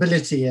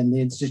responsibility in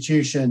the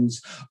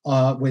institutions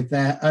with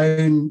their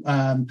own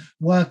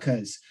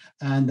workers.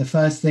 And the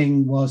first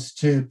thing was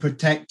to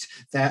protect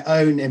their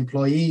own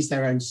employees,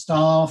 their own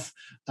staff,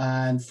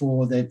 and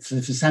for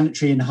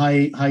sanitary and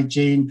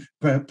hygiene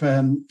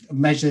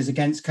measures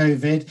against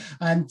COVID.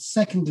 And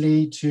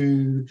secondly,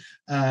 to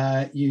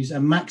use a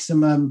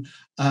maximum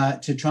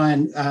to try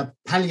and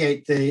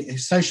palliate the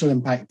social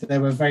impact. There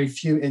were very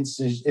few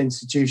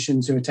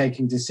institutions who were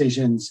taking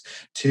decisions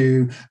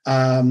to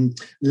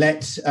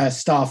let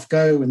staff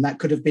go, and that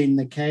could have been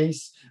the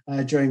case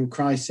during the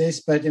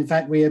crisis. But in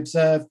fact, we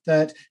observed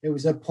that it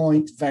was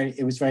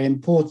very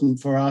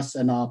important for us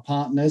and our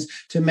partners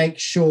to make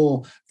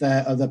sure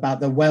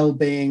about the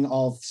well-being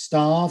of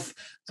staff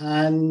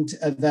and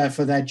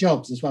for their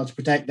jobs as well, to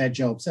protect their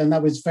jobs. And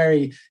that was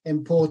very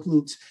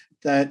important,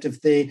 that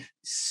of the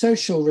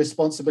social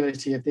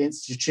responsibility of the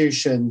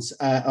institutions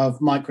of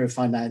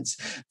microfinance.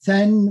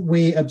 Then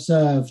we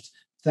observed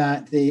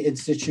that the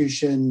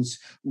institutions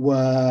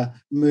were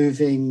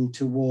moving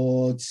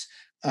towards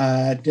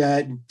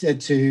to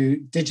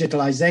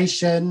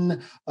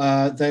digitalization.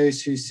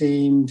 Those who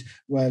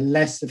were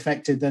less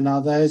affected than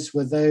others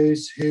were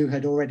those who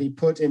had already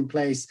put in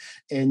place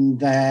in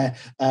their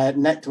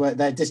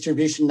their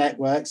distribution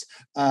networks,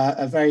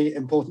 a very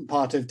important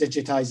part of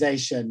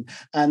digitization.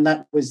 And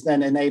that was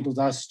then enabled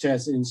us to,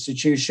 as an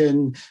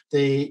institution,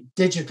 the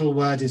digital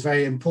word is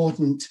very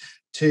important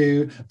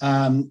to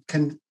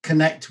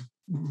connect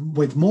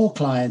with more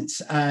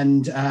clients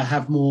and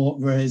have more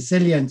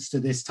resilience to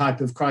this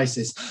type of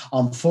crisis.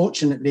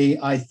 Unfortunately,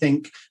 I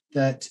think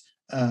that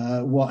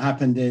what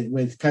happened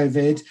with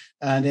COVID,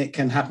 and it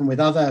can happen with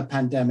other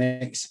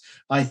pandemics,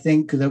 I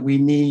think that we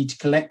need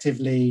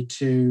collectively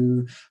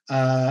to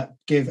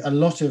give a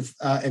lot of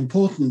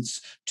importance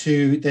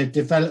to the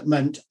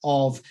development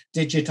of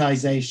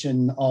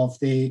digitization of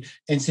the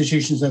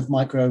institutions of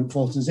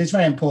microfinance. It's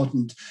very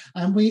important.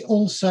 And we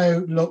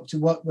also looked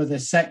at what were the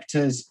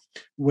sectors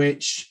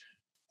which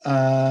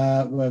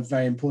were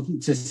very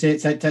important to say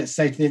to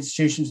the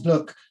institutions,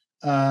 look,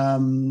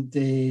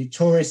 the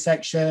tourist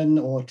section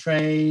or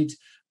trade,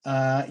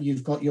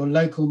 you've got your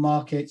local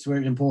markets where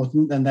it's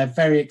important, and they're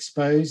very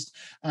exposed,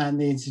 and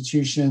the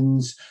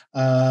institutions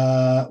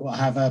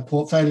have a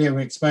portfolio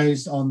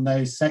exposed on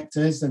those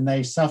sectors, and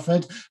they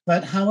suffered.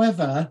 But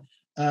however,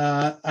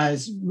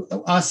 as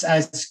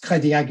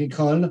Crédit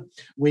Agricole,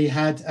 we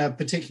had a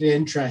particular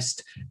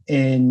interest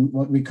in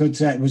what we could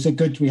say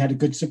we had a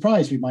good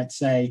surprise, we might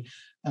say,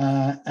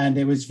 and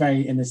it was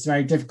in this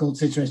very difficult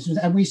situation.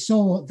 And we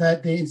saw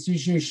that the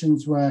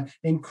institutions were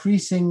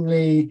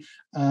increasingly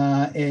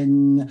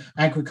in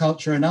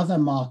agriculture and other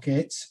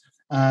markets,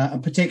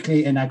 and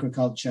particularly in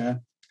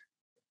agriculture.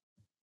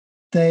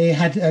 They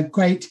had a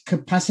great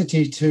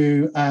capacity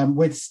to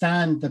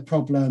withstand the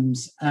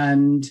problems,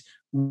 and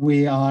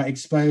we are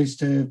exposed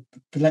to,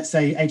 let's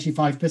say,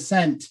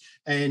 85%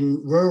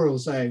 in rural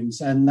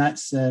zones. And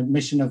that's the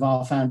mission of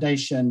our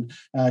foundation,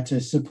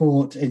 to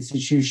support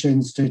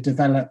institutions to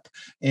develop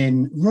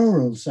in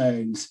rural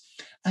zones.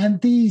 And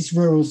these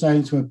rural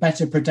zones were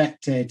better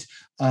protected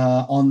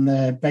on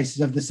the basis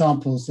of the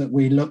samples that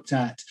we looked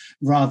at,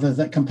 rather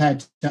than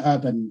compared to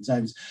urban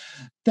zones.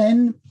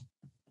 Then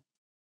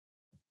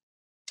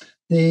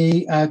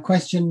The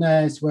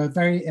questionnaires were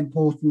very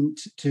important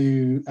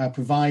to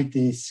provide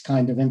this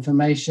kind of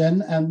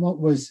information. And what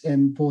was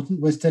important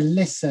was to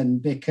listen,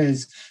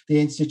 because the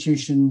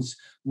institutions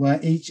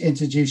each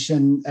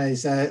institution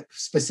is a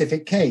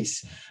specific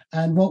case.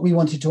 And what we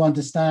wanted to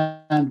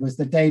understand was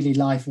the daily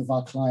life of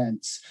our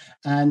clients.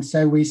 And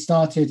so we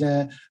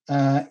started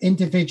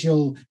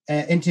individual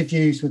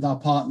interviews with our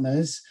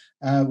partners,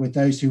 with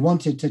those who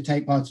wanted to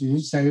take part in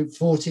it. So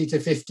 40 to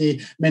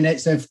 50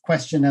 minutes of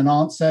question and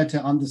answer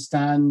to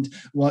understand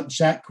what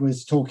Jacques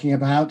was talking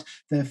about,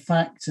 the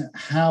fact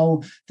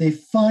how the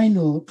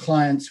final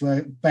clients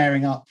were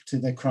bearing up to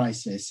the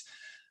crisis.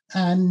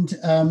 And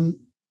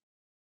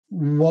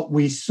what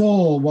we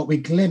saw, what we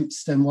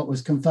glimpsed, and what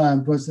was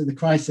confirmed was that the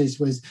crisis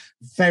was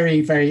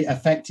very, very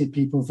affected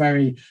people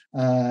very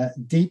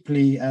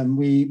deeply. And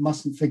we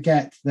mustn't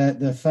forget that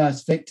the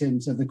first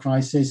victims of the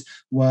crisis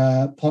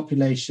were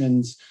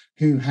populations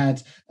who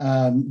had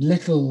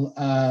little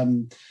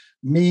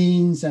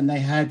means, and they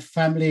had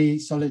family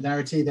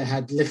solidarity, they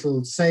had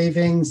little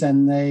savings,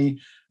 and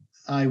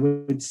I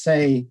would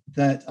say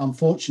that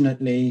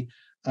unfortunately,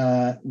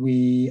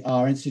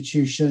 our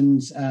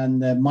institutions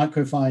and the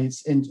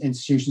microfinance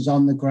institutions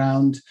on the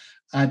ground,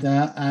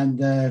 ADA and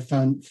the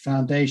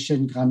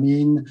foundation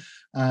Grameen,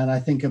 and I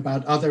think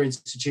about other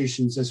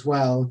institutions as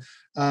well,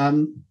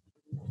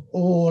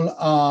 all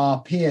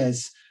our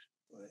peers,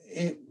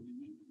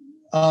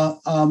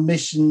 our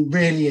mission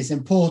really is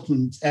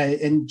important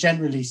in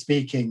generally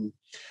speaking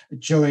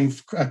during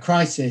a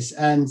crisis.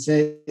 And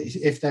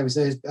if there was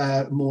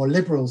a more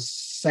liberal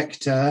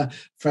sector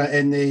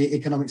in the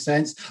economic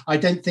sense, I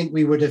don't think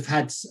we would have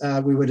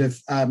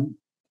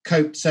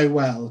coped so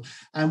well.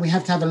 And we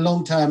have to have a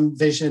long-term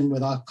vision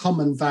with our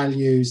common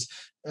values,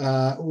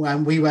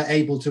 and we were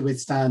able to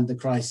withstand the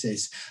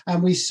crisis.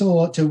 And we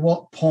saw to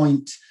what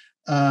point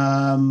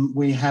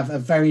we have a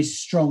very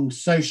strong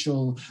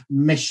social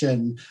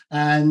mission,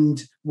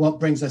 and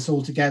what brings us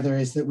all together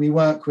is that we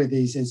work with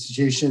these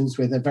institutions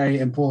with a very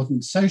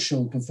important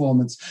social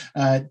performance.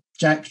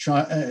 Jacques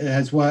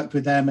has worked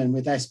with them and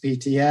with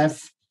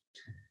SPTF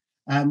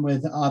and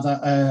with other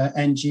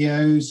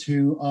NGOs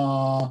who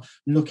are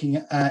looking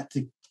at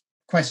the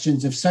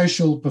questions of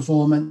social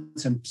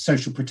performance and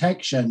social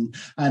protection,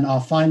 and our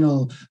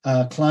final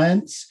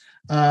clients,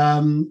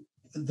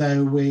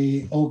 though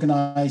we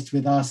organized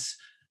with us,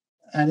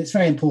 and it's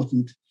very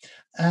important.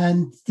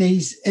 And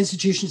these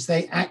institutions,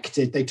 they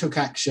took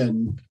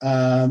action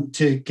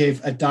to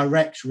give a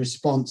direct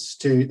response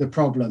to the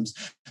problems.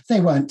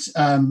 They weren't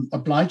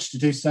obliged to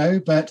do so,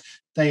 but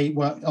they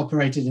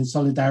operated in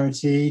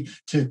solidarity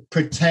to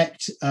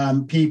protect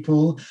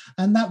people.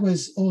 And that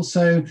was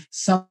also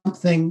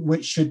something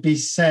which should be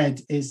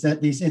said, is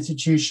that these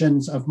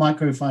institutions of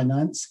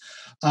microfinance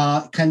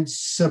can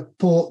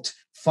support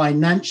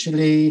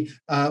financially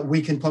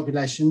weakened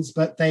populations,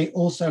 but they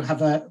also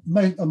have a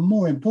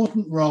more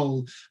important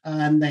role,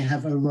 and they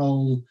have a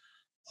role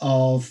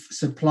of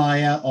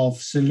supplier of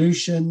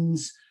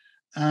solutions.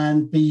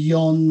 And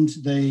beyond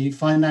the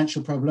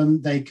financial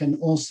problem, they can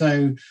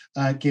also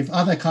give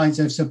other kinds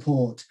of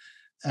support.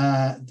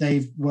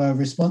 They were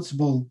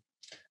responsible,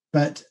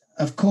 but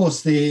of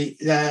course,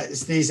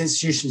 these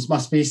institutions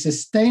must be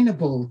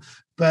sustainable,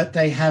 but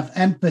they have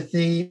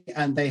empathy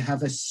and they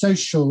have a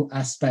social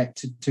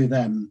aspect to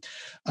them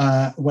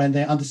when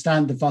they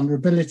understand the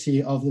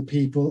vulnerability of the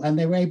people, and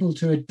they were able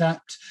to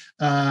adapt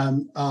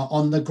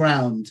on the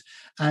ground.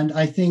 And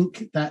I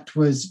think that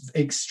was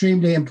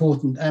extremely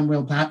important, and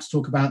we'll perhaps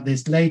talk about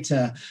this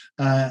later.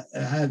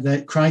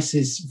 The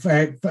crisis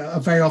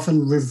very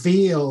often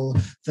reveal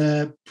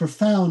the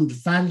profound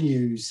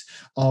values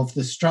of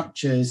the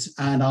structures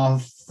and our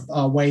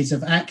ways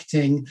of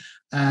acting.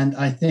 And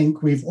I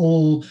think we've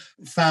all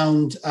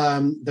found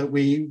that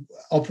we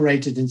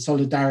operated in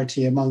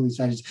solidarity among these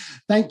values.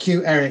 Thank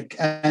you, Eric.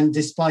 And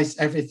despite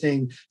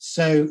everything,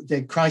 so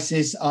the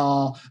crises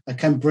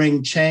can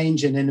bring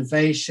change and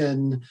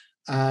innovation,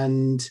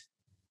 and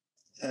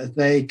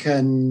they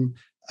can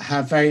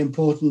have very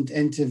important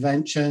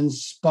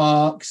interventions,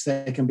 sparks.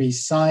 There can be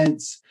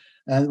science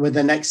with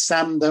the next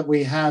SAM that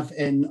we have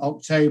in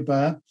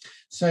October.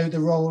 So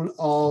the role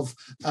of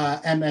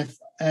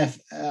MFIs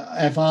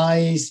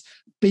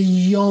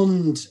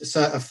beyond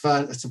sort of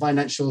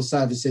financial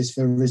services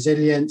for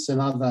resilience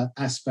and other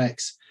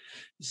aspects.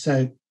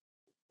 So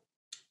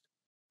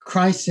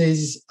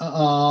crises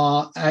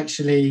are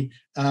actually,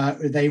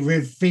 they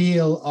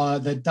reveal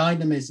the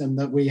dynamism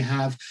that we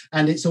have.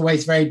 And it's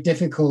always very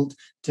difficult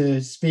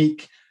to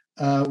speak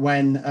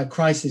when a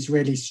crisis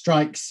really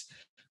strikes.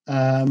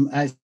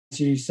 As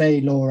you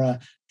say, Laura,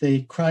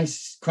 the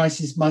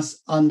crisis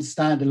must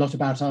understand a lot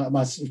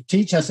must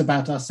teach us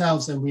about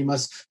ourselves, and we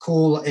must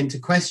call into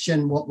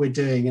question what we're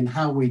doing and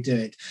how we do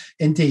it.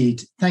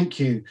 Indeed. Thank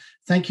you.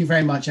 Thank you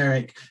very much,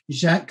 Eric.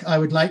 Jacques, I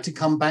would like to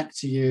come back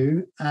to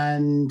you,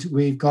 and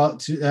we've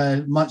got we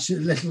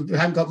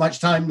haven't got much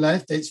time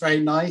left. It's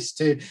very nice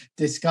to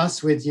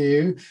discuss with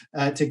you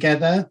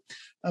together.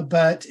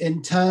 But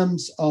in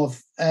terms of,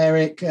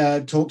 Eric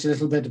talked a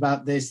little bit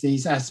about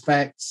these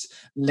aspects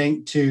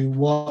linked to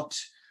what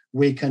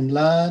we can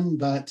learn,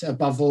 but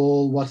above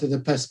all, what are the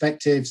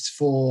perspectives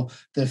for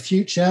the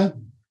future?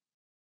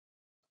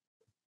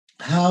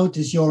 How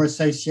does your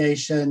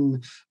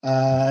association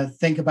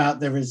think about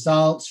the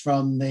results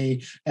from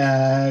the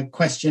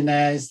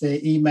questionnaires, the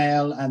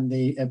email, and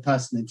the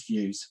in-person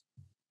interviews?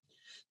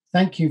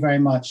 Thank you very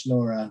much,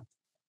 Laura.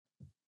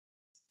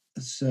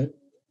 So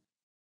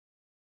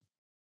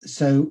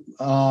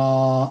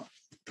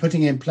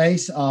putting in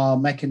place our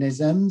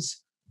mechanisms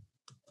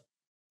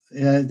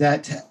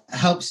that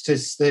helps to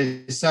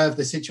serve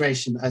the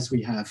situation as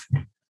we have.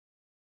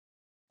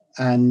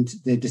 And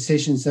the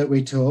decisions that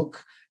we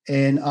took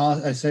in our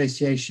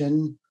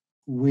association,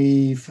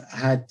 we're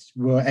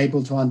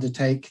able to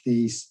undertake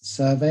these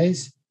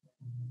surveys.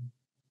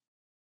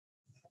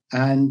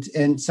 And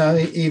so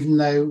even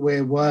though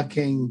we're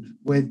working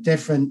with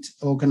different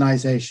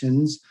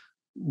organizations,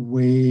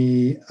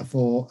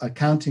 for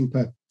accounting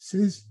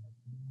purposes,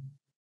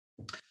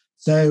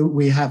 so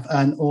we have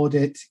an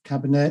audit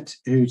cabinet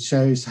who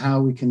shows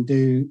how we can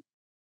do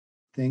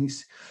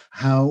things,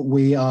 how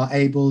we are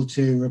able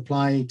to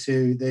reply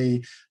to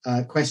the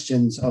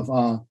questions of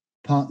our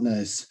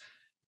partners.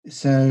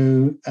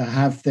 So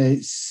have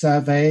the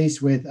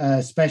surveys with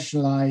a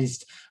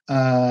specialized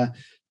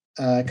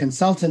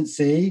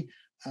consultancy,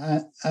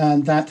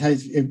 and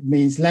it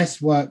means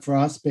less work for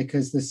us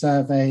because the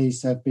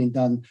surveys have been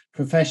done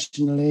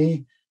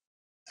professionally,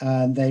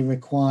 and they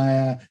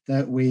require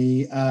that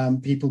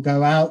people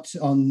go out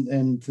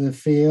into the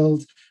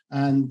field,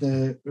 and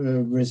the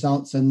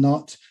results are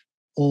not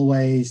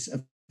always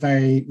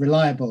very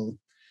reliable.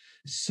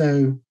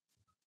 So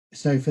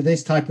for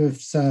this type of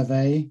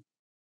survey,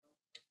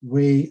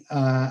 we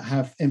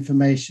have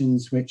information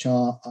which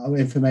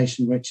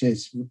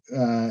is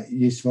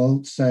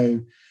useful.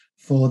 So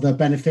for the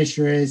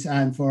beneficiaries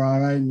and for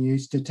our own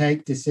use to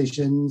take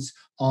decisions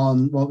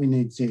on what we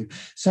need to do.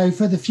 So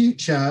for the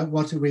future,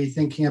 what are we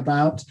thinking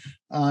about?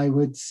 I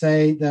would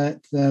say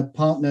that the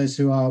partners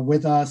who are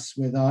with us,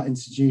 with our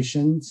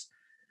institutions,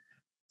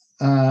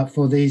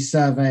 for these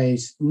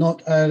surveys,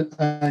 not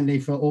only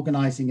for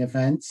organizing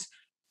events,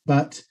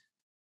 but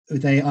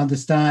they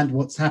understand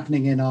what's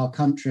happening in our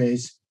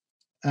countries.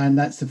 And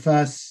that's the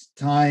first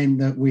time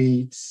that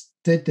we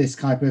did this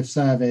type of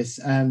service,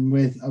 and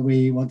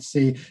we want to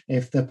see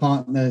if the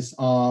partners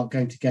are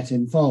going to get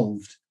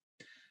involved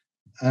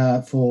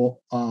for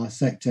our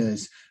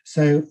sectors.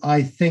 So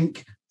I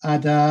think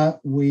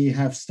ADA, we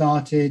have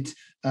started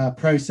a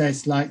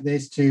process like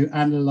this to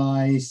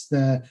analyze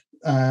the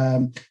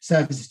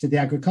services to the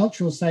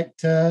agricultural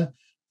sector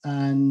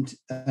and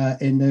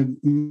in the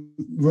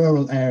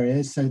rural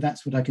areas. So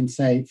that's what I can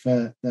say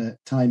for the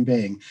time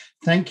being.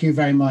 Thank you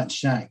very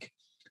much, Jacques.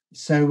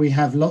 So we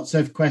have lots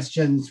of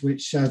questions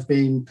which have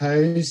been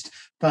posed.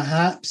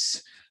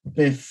 Perhaps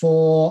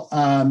before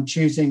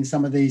choosing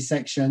some of these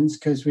sections,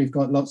 because we've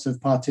got lots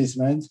of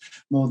participants,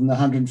 more than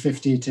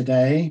 150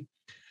 today,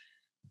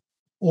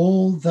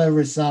 all the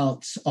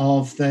results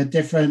of the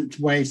different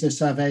waves of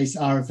surveys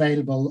are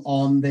available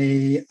on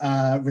the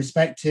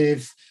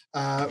respective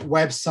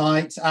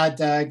websites,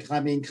 ADA,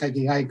 Grameen,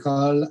 Crédit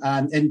Agricole,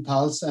 and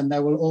Inpulse. And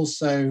there will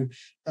also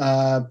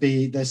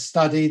be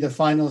the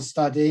final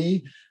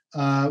study,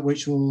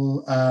 which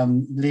will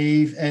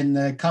leave in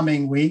the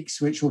coming weeks,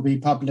 which will be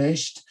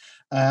published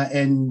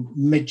in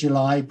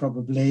mid-July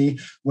probably,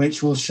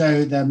 which will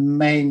show the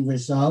main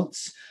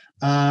results.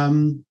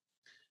 I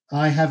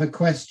have a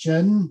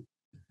question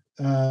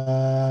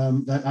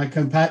that I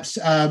can perhaps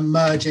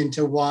merge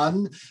into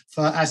one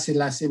for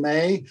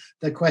Assilassimé.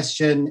 The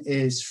question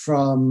is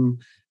from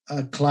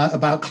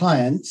about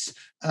clients.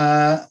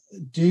 Were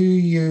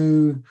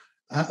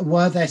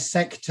there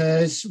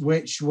sectors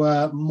which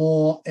were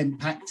more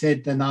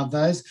impacted than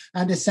others?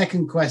 And the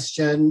second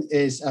question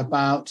is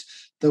about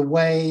the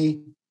way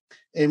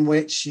in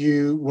which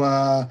you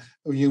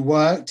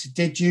worked.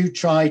 Did you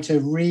try to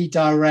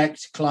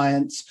redirect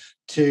clients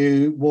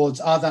towards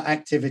other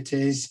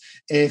activities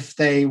if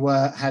they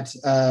were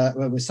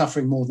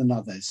suffering more than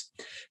others?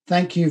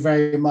 Thank you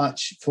very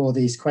much for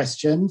these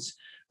questions.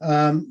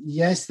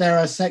 Yes, there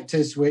are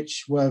sectors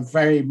which were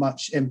very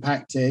much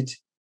impacted.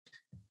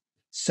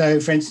 So,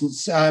 for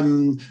instance,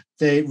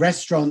 the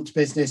restaurant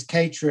business,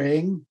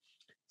 catering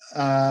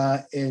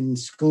in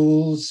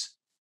schools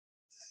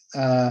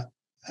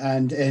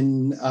and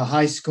in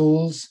high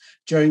schools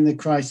during the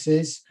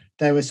crisis,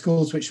 there were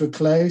schools which were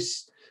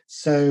closed.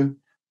 So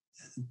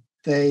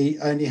they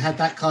only had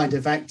that kind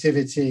of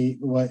activity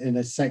in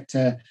a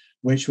sector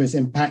which was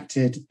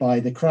impacted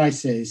by the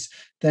crisis.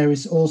 There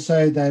is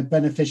also the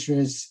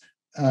beneficiaries.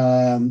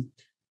 So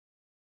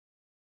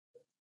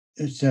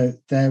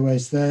there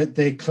was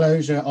the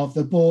closure of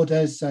the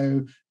borders,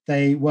 so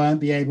they won't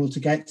be able to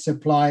get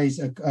supplies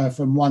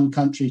from one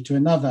country to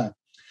another.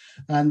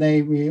 And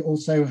we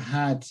also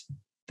had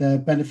the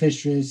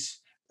beneficiaries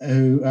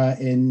who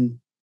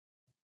in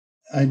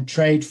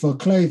trade for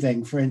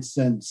clothing, for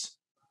instance.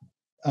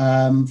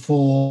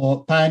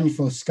 for pan,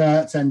 for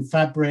skirts and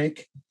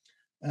fabric.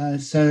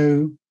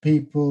 So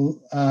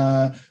people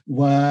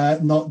were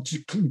not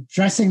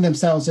dressing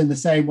themselves in the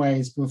same way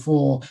as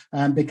before,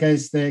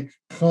 because the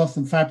cloth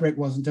and fabric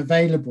wasn't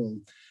available.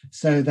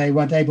 So they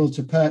weren't able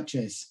to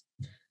purchase.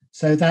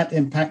 So that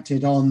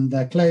impacted on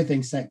the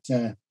clothing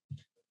sector.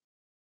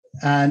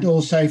 And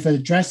also for the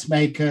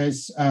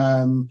dressmakers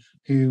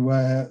who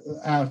were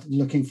out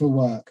looking for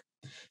work.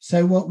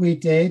 So what we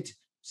did,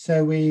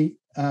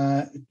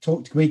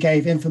 we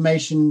gave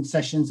information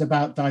sessions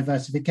about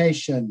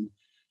diversification.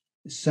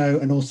 So,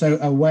 and also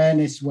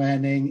awareness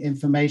warning,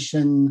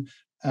 information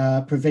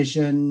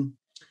provision.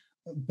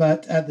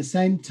 But at the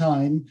same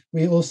time,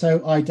 we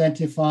also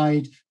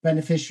identified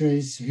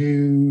beneficiaries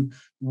who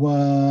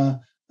were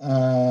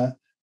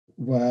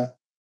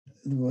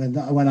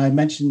when I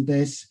mentioned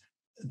this,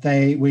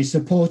 we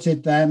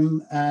supported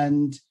them,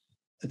 and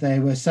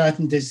there were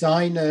certain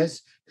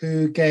designers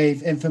who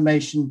gave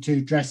information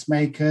to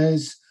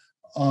dressmakers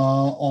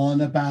on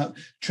about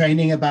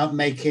training about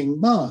making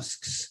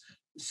masks.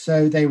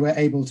 So they were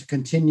able to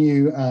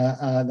continue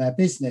their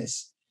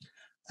business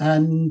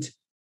and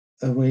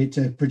a way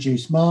to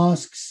produce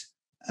masks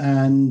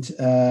and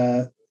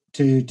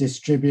to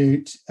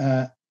distribute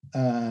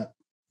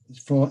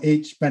for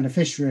each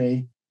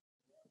beneficiary.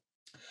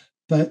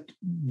 But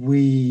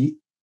we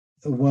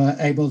were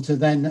able to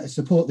then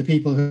support the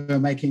people who are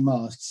making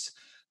masks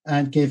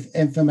and give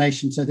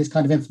information. So this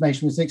kind of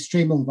information was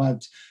extremely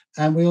important.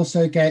 And we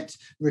also get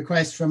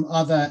requests from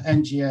other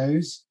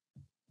NGOs.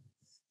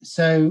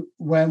 So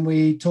when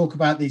we talk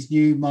about these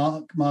new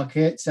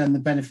markets and the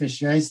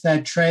beneficiaries,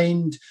 they're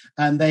trained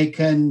and they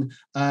can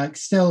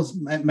still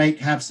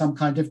have some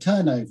kind of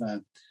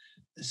turnover.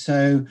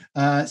 So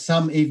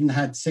some even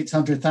had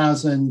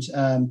 600,000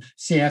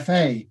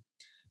 CFA.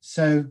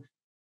 So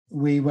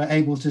we were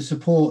able to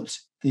support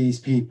these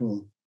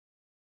people.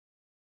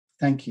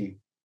 Thank you.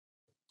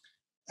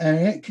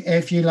 Eric,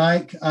 if you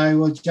like, I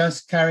will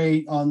just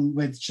carry on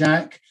with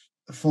Jacques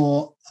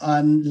for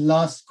a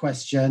last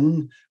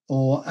question,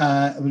 or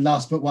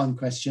last but one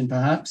question,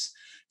 perhaps.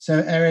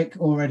 So Eric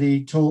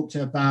already talked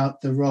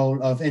about the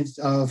role of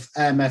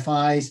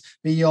MFIs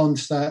beyond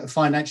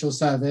financial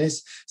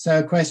service. So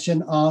a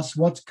question asks,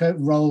 what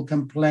role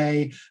can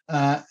play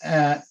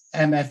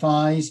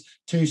MFIs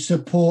to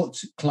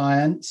support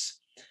clients?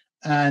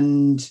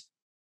 And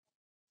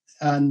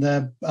at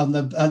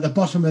the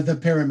bottom of the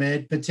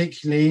pyramid,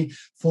 particularly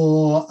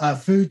for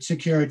food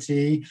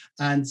security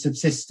and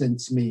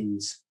subsistence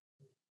means.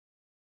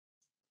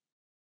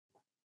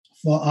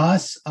 For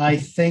us, I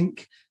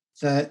think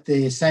that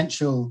the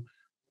essential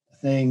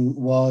thing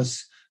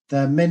was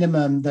the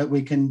minimum that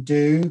we can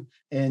do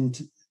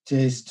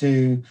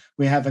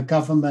we have a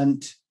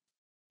government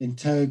in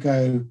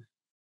Togo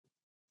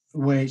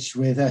which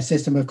with a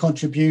system of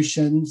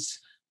contributions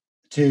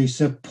to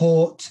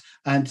support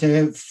and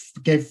to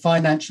give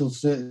financial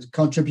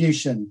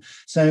contribution.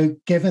 So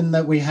given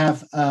that we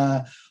have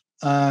a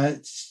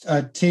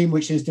team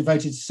which is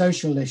devoted to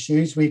social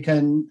issues, we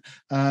can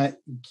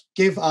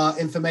give our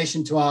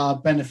information to our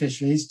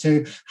beneficiaries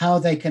to how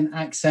they can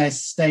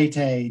access state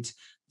aid.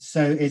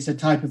 So it's a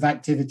type of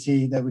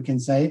activity that we can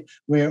say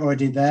we're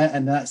already there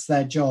and that's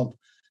their job.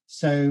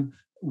 So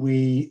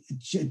we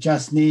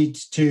just need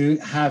to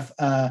have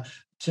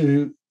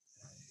to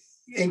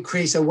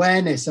increase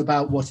awareness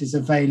about what is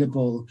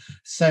available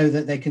so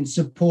that they can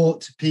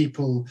support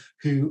people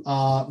who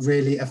are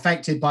really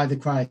affected by the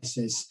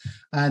crisis.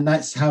 And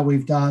that's how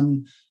we've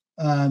done.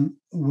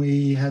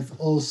 We have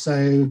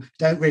also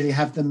don't really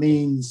have the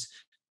means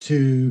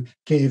to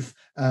give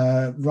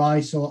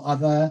rice or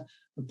other,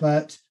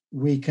 but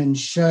we can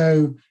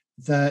show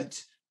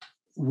that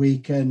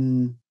with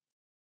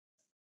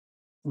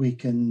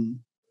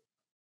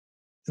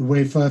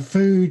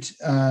food,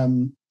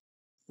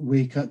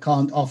 we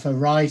can't offer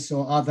rice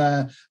or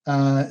other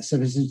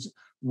services.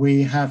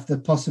 We have the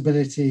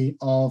possibility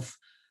of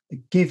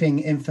giving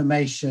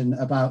information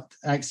about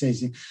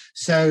accessing.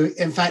 So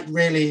in fact,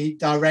 really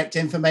direct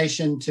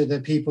information to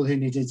the people who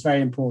need it is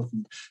very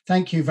important.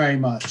 Thank you very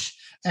much.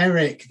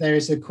 Eric, there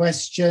is a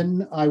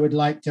question I would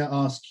like to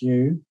ask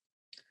you.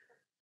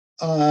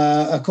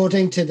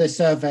 According to the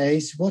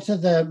surveys, what are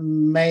the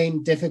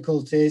main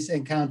difficulties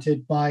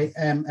encountered by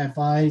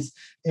MFIs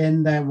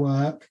in their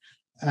work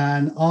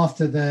and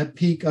after the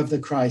peak of the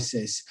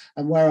crisis,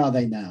 and where are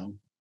they now?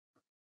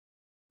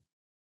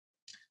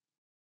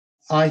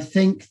 I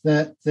think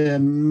that the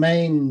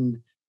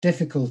main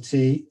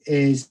difficulty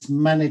is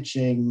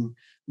managing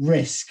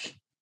risk.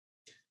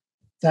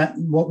 That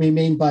what we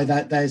mean by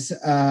that, there's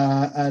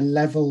a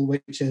level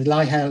which is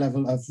a higher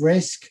level of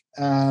risk.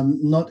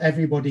 Not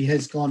everybody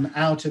has gone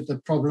out of the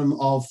problem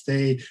of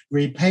the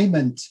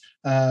repayment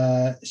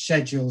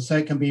schedule, so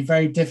it can be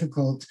very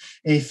difficult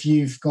if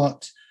you've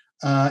got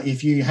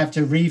if you have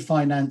to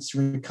refinance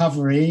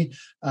recovery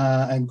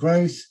and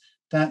growth.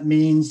 that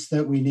means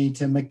that we need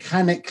to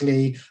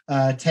mechanically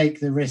take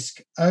the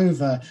risk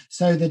over.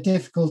 So the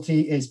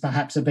difficulty is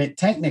perhaps a bit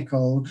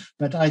technical,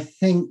 but I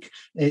think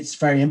it's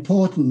very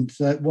important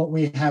that what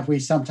we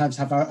sometimes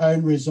have our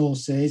own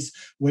resources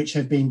which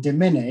have been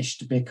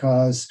diminished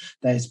because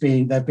there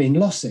have been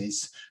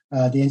losses.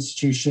 The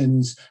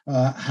institutions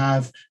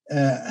have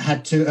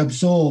had to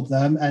absorb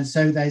them, and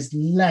so there's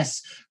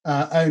less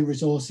own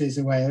resources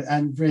away,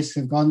 and risks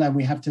have gone, and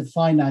we have to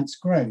finance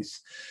growth.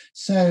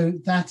 So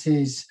that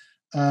is,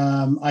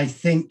 I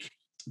think,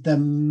 the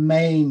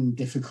main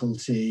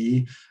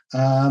difficulty,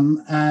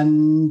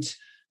 and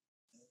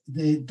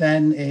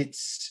then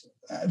it's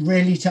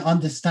really to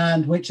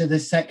understand which are the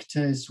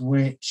sectors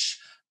which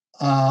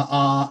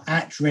are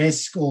at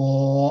risk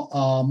or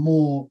are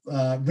more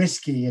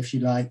risky, if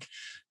you like.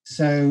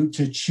 So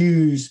to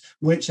choose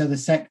which are the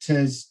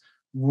sectors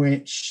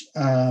which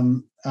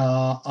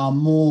are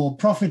more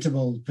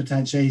profitable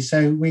potentially.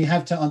 So we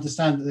have to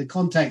understand that the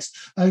context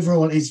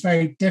overall is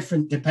very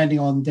different depending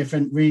on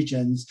different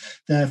regions.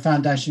 The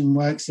foundation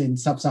works in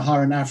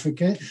sub-Saharan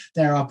Africa.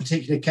 There are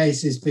particular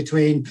cases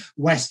between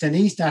West and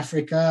East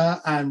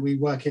Africa, and we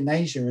work in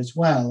Asia as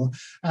well.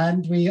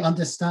 And we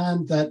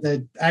understand that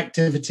the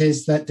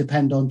activities that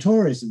depend on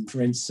tourism,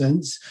 for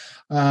instance,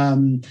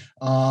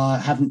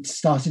 haven't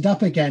started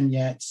up again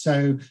yet.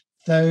 So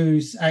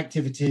those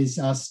activities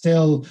are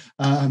still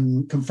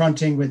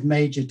confronting with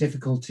major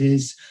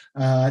difficulties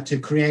to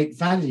create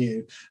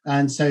value.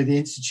 And so the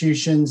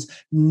institutions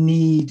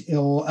need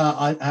or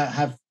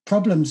have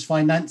problems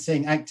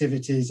financing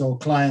activities or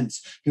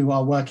clients who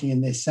are working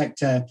in this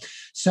sector.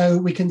 So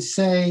we can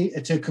say,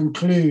 to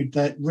conclude,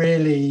 that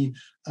really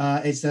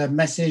it's a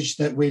message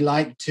that we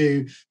like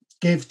to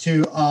give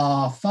to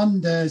our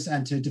funders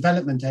and to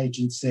development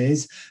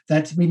agencies,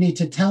 that we need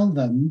to tell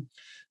them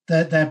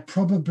that they're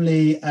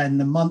probably in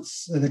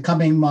the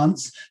coming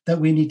months, that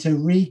we need to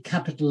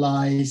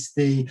recapitalize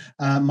the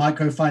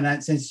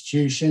microfinance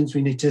institutions.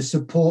 We need to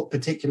support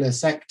particular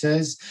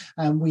sectors.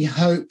 And we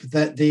hope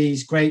that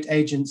these great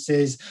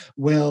agencies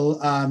will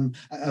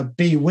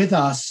be with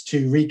us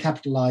to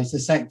recapitalize the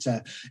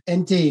sector.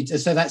 Indeed,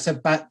 so that's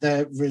about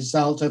the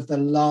result of the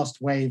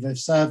last wave of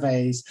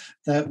surveys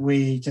that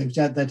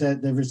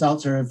the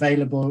results are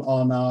available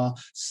on our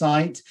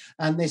site.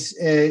 And this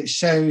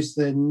shows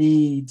the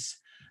needs.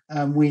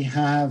 We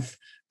have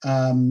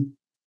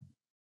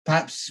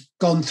perhaps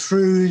gone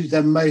through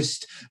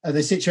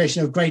the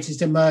situation of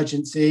greatest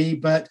emergency,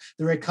 but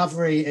the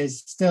recovery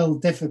is still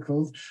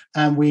difficult,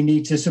 and we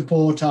need to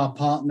support our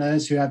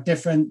partners who have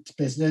different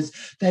business.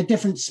 There are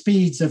different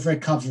speeds of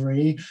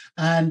recovery,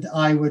 and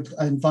I would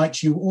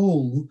invite you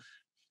all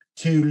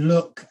to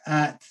look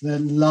at the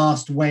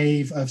last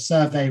wave of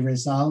survey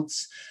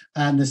results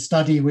and the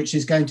study which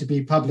is going to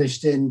be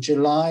published in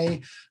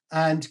July.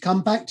 And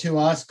come back to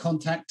us,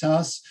 contact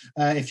us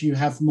if you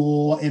have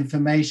more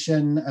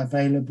information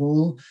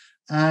available.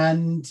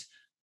 And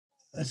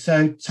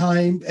so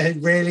time,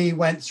 it really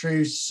went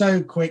through so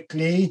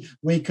quickly.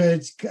 We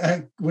could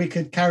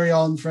carry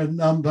on for a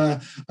number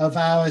of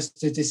hours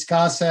to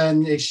discuss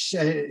and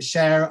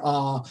share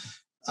our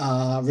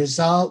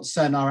results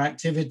and our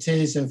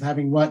activities of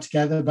having worked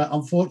together, but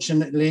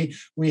unfortunately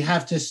we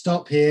have to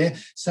stop here.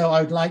 So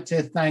I would like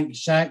to thank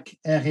Jacques,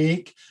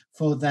 Eric,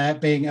 for their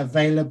being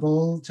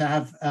available to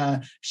have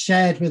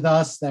shared with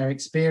us their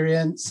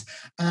experience.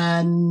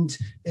 And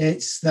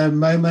it's the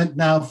moment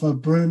now for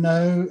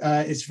Bruno.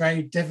 It's a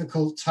very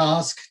difficult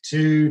task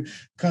to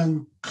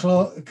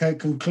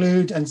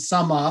conclude and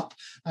sum up,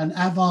 and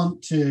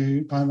avant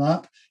to sum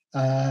up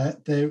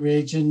the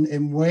region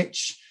in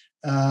which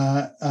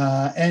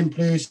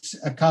Inpulse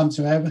comes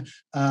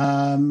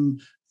from,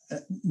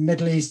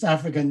 Middle East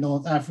Africa,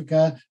 North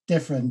Africa,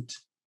 different.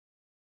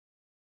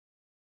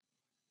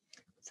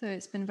 So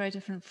it's been very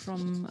different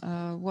from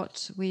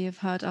what we have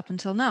heard up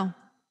until now.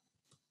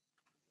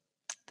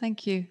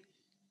 Thank you.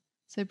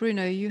 So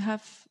Bruno, you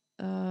have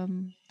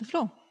the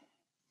floor.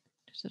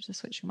 Just have to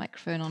switch your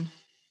microphone on.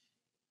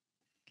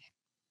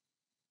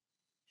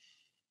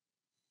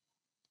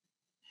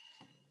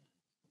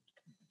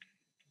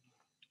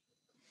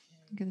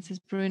 Okay, this is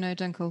Bruno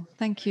Dunkel.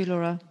 Thank you,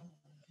 Laura.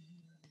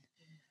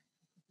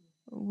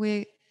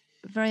 We're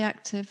very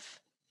active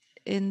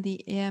in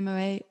the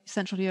EMOA,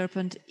 Central Europe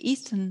and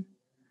Eastern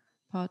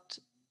part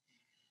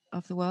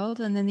of the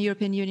world, and in the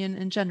European Union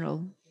in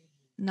general.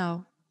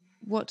 Now,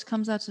 what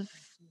comes out of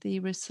the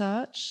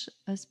research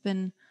has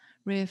been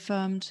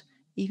reaffirmed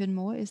even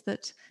more, is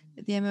that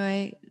the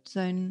MOA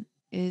zone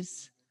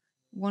is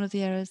one of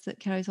the areas that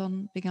carries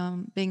on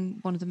being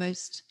one of the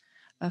most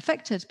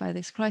affected by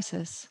this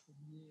crisis.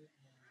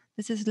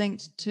 This is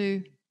linked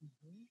to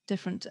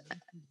different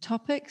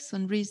topics,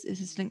 and this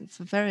is linked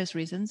for various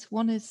reasons.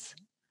 One is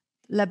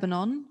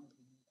Lebanon.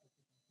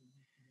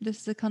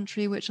 This is a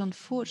country which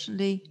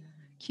unfortunately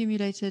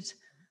accumulated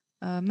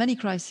many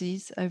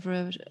crises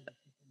over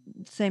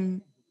the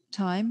same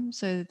time.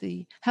 So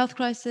the health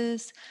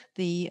crisis,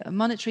 the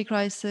monetary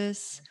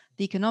crisis,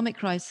 the economic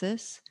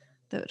crisis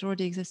that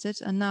already existed,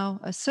 and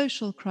now a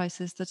social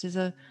crisis that is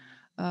a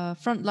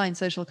frontline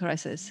social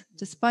crisis.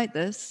 Despite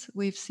this,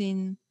 we've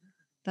seen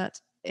that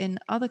in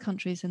other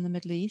countries in the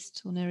Middle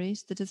East or Near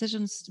East, the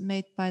decisions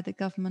made by the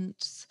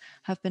governments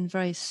have been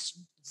very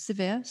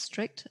severe,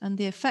 strict, and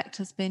the effect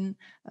has been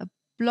a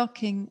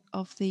blocking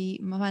of the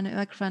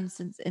microfinance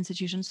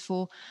institutions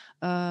for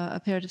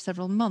a period of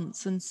several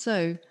months, and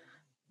so,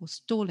 or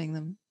stalling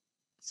them.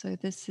 So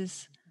this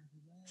is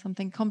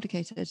something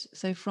complicated.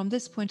 So from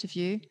this point of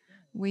view,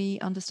 we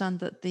understand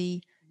that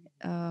the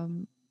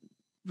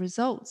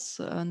results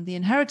and the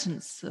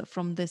inheritance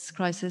from this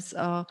crisis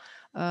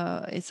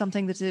is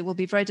something that it will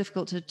be very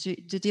difficult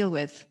to deal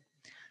with.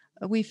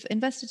 We've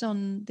invested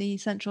on the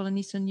Central and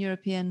Eastern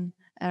European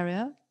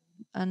area,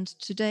 and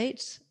to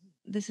date,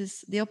 this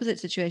is the opposite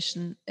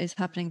situation is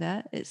happening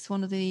there. It's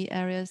one of the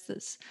areas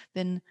that's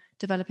been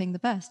developing the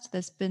best.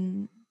 There's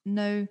been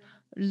no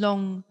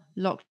long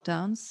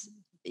lockdowns.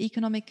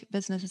 Economic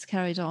business is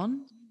carried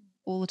on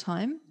all the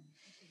time,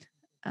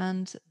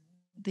 and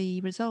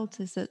the result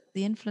is that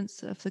the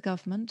influence of the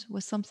government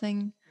was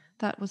something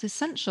that was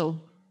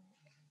essential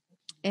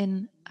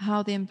in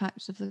how the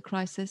impact of the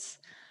crisis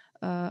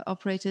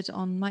operated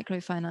on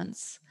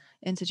microfinance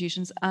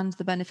institutions and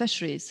the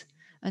beneficiaries.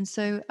 And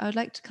so I would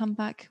like to come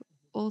back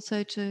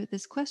also to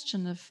this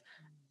question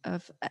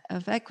of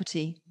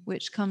equity,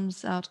 which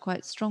comes out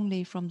quite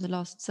strongly from the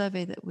last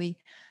survey that we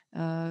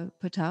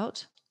put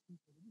out.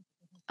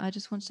 I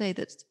just want to say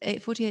that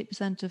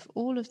 48% of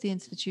all of the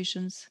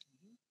institutions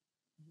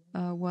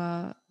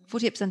were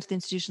 48% of the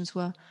institutions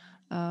were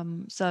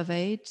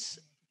surveyed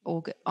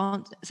or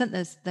sent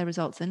their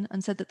results in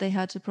and said that they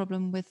had a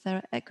problem with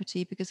their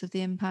equity because of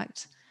the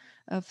impact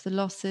of the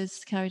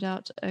losses carried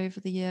out over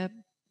the year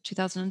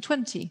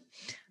 2020.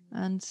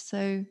 And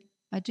so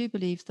I do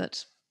believe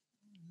that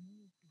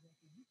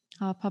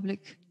our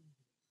public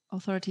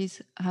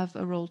authorities have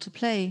a role to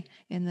play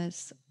in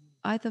this,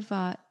 either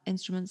via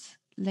instruments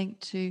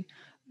linked to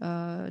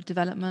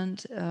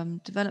development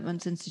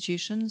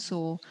institutions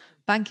or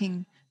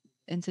banking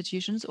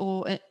institutions,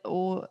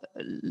 or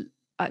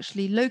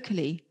actually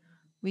locally.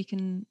 We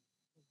can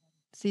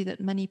see that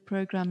many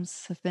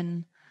programs have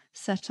been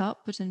set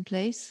up, put in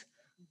place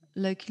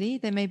locally.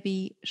 They may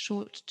be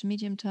short to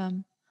medium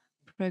term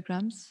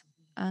programs,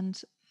 and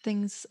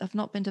things have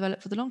not been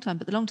developed for the long term,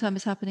 but the long term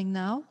is happening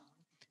now.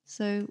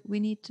 So we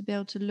need to be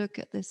able to look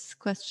at this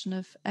question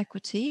of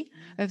equity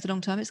over the long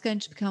term. It's going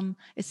to become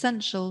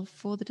essential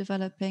for the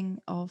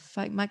developing of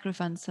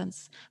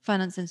microfinance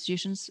finance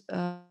institutions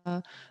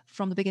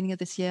from the beginning of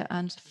this year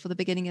and for the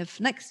beginning of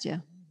next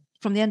year,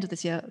 from the end of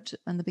this year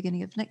and the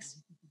beginning of next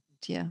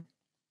year.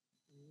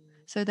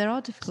 So there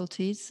are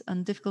difficulties,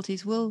 and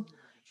difficulties will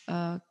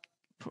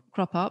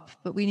crop up,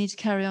 but we need to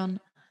carry on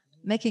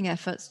making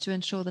efforts to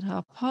ensure that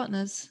our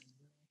partners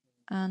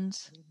and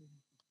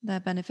their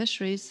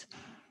beneficiaries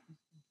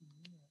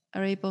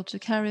are able to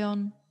carry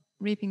on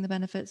reaping the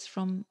benefits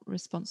from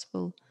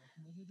responsible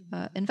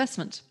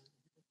investment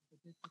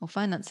or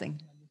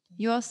financing.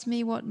 You asked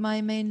me what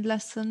my main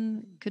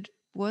lesson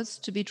was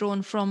to be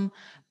drawn from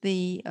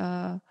the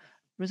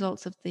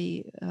results of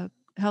the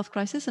health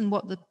crisis and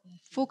what the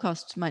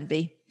forecast might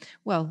be.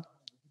 Well,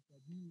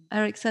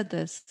 Eric said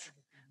this.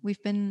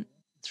 We've been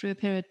through a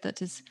period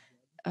that is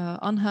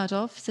unheard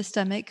of,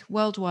 systemic,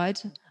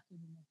 worldwide,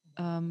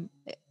 an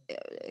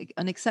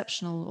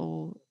exceptional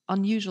or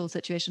unusual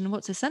situation. And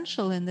what's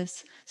essential in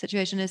this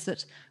situation is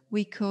that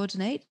we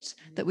coordinate,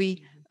 that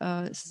we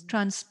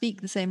try and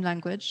speak the same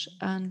language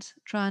and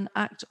try and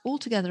act all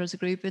together as a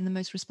group in the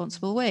most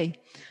responsible way.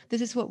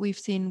 This is what we've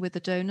seen with the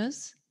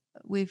donors,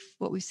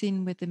 what we've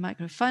seen with the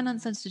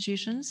microfinance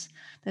institutions.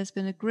 There's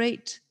been a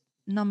great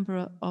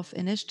number of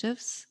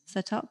initiatives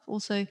set up,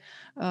 also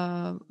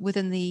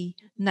within the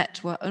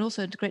network, and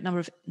also a great number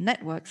of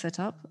networks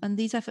set up, and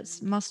these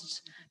efforts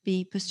must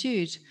be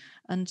pursued.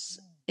 And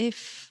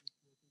if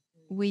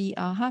we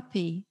are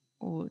happy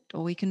or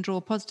we can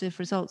draw positive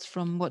results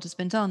from what has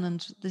been done,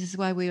 and this is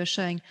why we are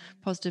showing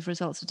positive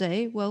results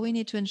today, well, we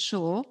need to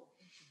ensure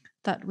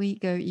that we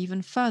go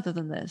even further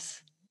than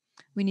this.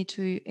 We need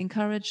to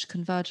encourage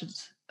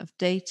convergence of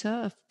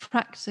data, of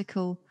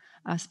practical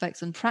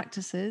aspects and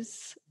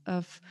practices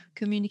of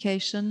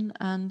communication,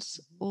 and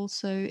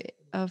also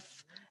of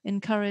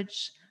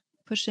encourage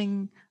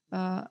putting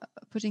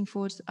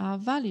forward our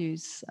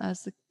values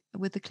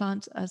with the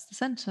client as the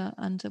center.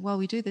 And while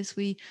we do this,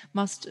 we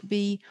must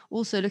be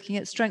also looking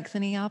at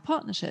strengthening our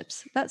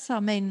partnerships. That's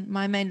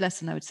my main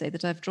lesson, I would say,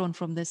 that I've drawn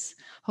from this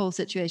whole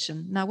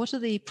situation. Now, what are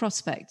the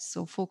prospects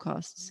or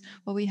forecasts?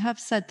 Well, we have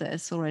said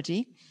this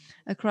already.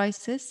 A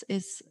crisis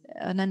is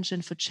an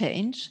engine for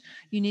change.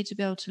 You need to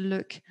be able to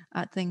look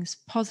at things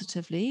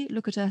positively,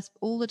 look at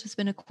all that has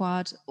been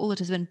acquired, all that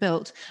has been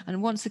built,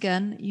 and once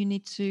again, you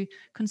need to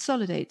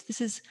consolidate. This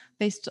is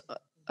based.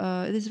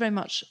 This is very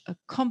much a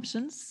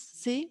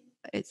competency.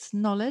 It's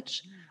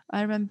knowledge.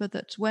 I remember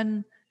that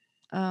when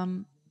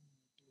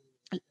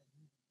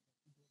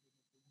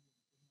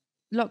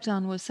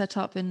lockdown was set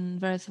up in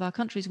various of our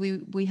countries,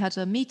 we had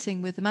a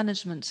meeting with the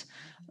management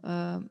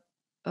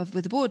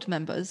with the board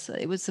members.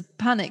 It was a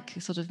panic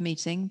sort of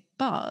meeting,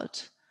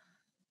 but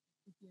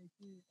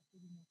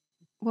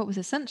what was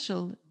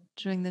essential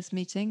during this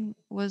meeting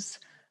was,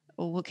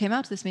 or what came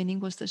out of this meeting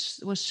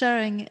was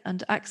sharing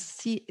and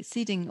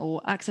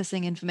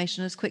accessing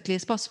information as quickly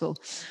as possible.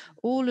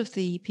 All of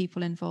the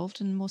people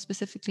involved, and more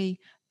specifically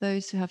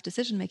those who have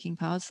decision-making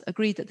powers,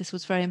 agreed that this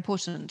was very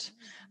important.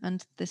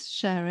 And this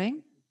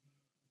sharing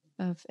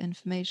of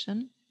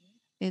information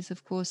was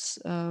of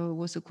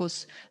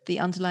course the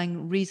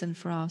underlying reason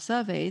for our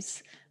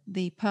surveys.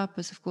 The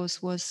purpose, of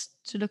course, was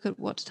to look at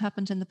what had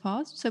happened in the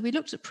past. So we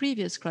looked at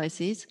previous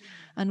crises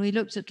and we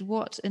looked at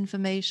what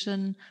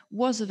information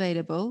was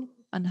available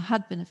and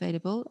had been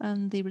available.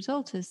 And the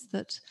result is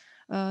that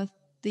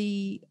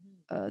the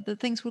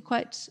things were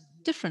quite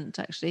different,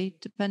 actually,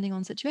 depending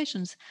on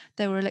situations.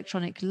 There were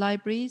electronic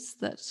libraries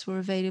that were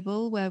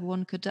available where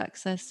one could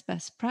access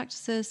best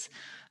practices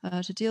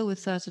to deal with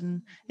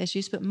certain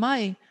issues. But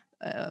my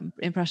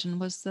impression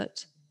was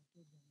that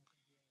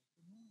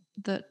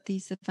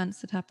these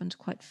events had happened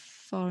quite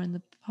far in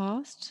the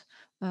past,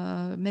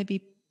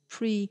 maybe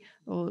pre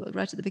or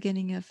right at the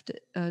beginning of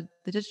the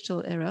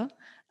digital era.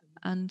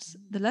 And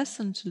the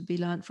lesson to be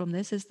learned from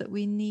this is that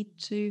we need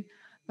to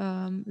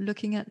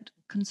looking at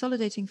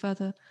consolidating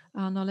further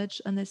our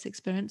knowledge and this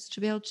experience to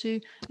be able to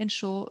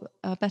ensure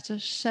better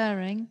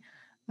sharing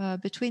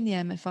between the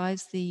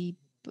MFIs, the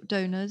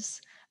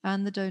donors,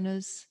 and the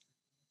donors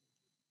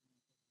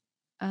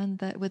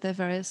and with their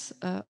various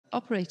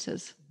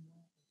operators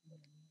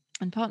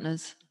and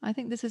partners. I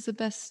think this is the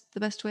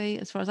best way,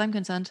 as far as I'm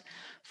concerned,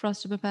 for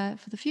us to prepare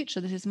for the future.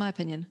 This is my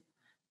opinion.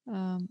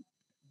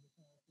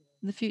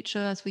 The future,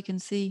 as we can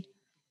see,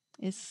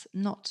 is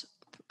not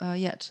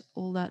yet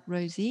all that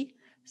rosy.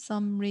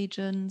 Some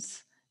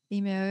regions,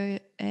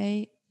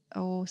 EMEA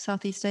or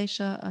Southeast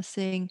Asia, are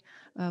seeing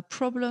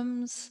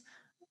problems.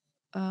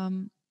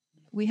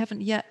 We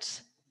haven't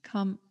yet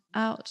come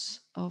out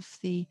of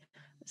the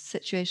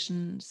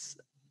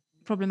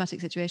problematic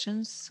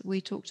situations.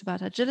 We talked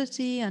about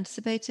agility,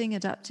 anticipating,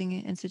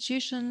 adapting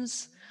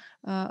institutions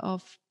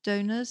of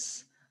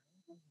donors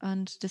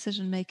and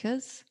decision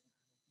makers,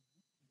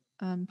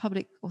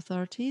 public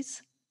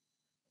authorities.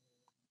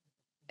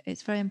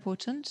 It's very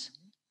important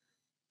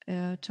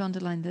to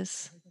underline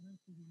this.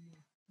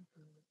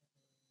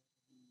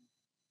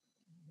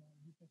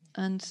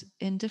 And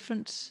in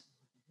different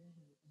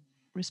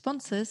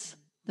responses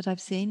that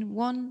I've seen,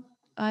 one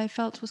I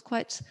felt was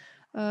quite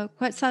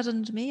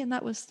saddened me, and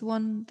that was the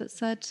one that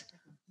said,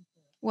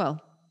 well,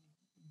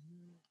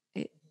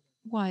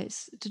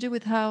 it's to do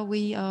with how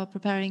we are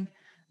preparing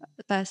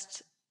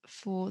best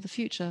for the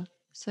future.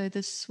 So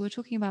we're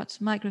talking about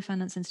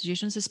microfinance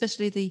institutions,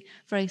 especially the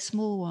very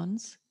small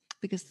ones,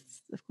 because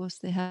of course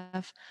they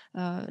have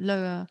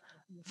lower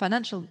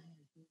financial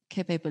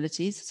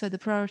capabilities. So the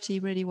priority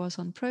really was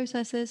on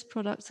processes,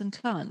 products, and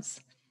clients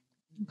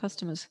and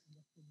customers.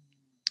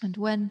 And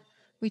when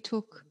we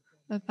talk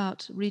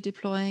about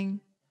redeploying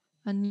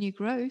and new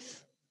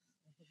growth,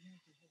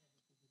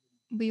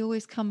 we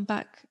always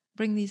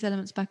bring these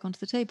elements back onto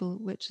the table,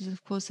 which is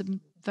of course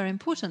very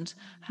important.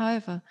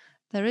 However,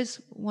 there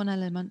is one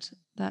element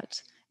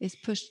that is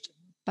pushed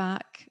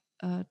back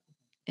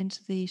into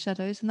the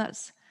shadows, and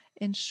that's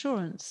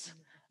insurance.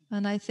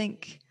 And I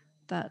think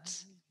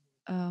that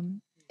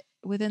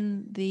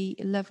within the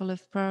level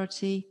of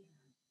priority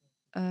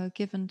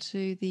given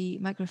to the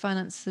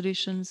microfinance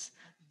solutions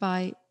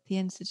by the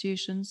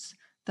institutions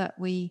that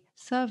we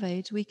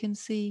surveyed, we can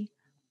see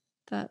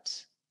that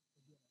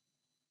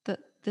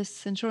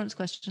this insurance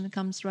question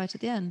comes right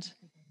at the end.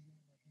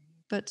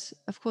 But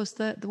of course,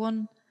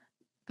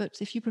 but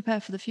if you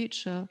prepare for the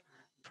future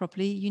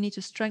properly, you need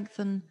to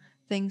strengthen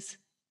things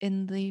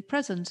in the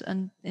present.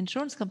 And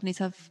insurance companies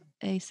have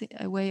a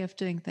way of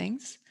doing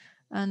things.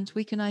 And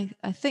we can,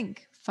 I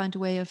think, find a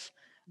way of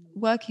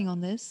working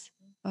on this.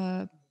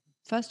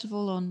 First of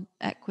all, on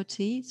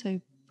equity. So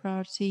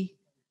priority,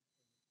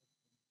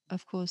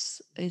 of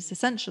course, is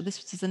essential.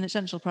 This is an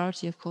essential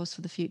priority, of course,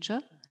 for the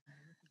future.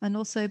 And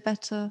also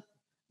better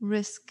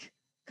risk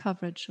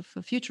coverage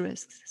for future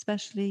risks,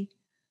 especially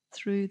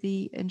through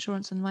the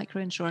insurance and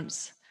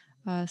microinsurance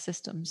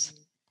systems.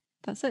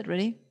 That's it,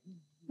 really.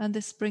 And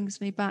this brings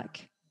me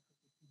back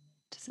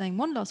to saying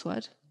one last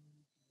word.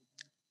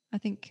 I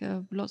think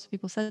lots of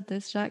people said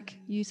this. Jacques,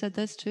 you said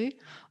this too.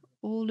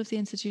 All of the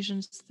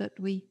institutions that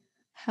we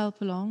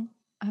help along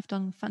have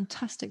done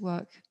fantastic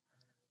work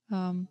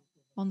on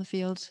the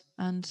field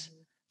and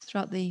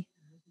throughout the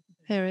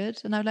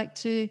period. And I'd like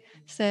to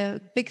say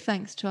a big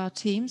thanks to our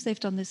teams. They've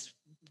done this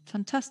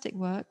fantastic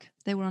work.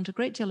 They were under a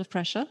great deal of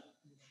pressure.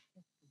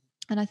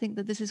 And I think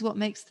that this is what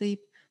makes the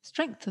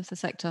strength of the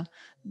sector.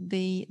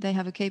 They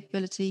have a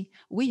capability,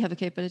 we have a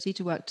capability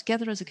to work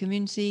together as a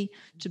community,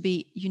 to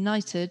be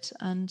united,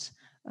 and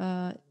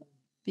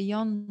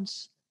beyond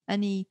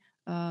any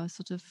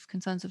sort of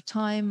concerns of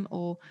time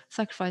or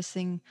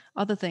sacrificing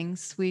other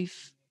things,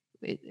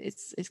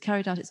 it's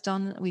carried out, it's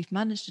done, we've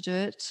managed to do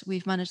it,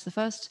 we've managed the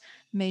first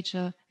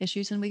major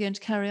issues, and we're going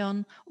to carry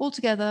on all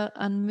together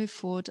and move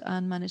forward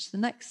and manage the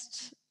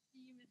next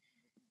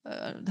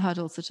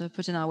hurdles that are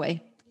put in our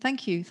way.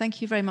 Thank you.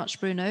 Thank you very much,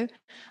 Bruno.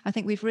 I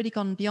think we've really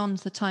gone beyond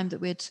the time that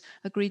we'd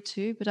agreed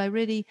to, but I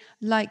really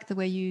like the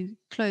way you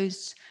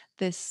closed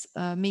this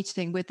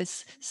meeting with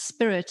this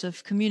spirit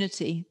of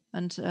community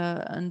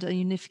and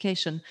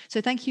unification.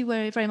 So thank you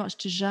very, very much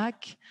to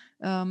Jacques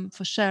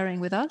for sharing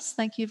with us.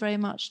 Thank you very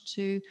much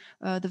to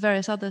the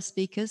various other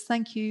speakers.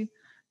 Thank you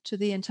to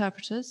the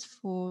interpreters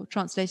for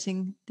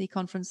translating the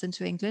conference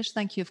into English.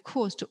 Thank you, of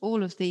course, to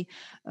all of the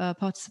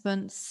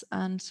participants.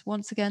 And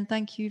once again,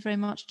 thank you very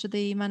much to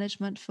the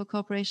management for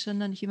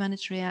cooperation and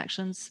humanitarian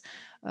actions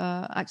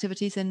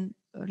activities in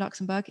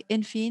Luxembourg.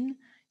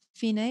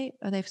 Fine,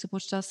 they've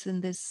supported us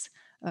in this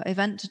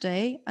event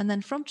today. And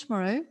then from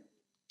tomorrow,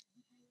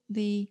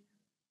 the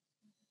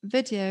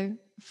video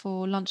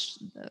for lunch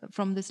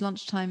from this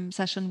lunchtime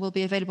session will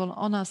be available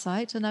on our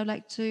site. And I'd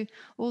like to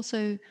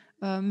also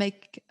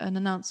make an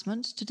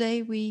announcement.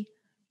 Today, we,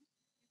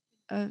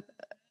 a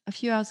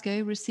few hours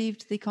ago,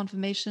 received the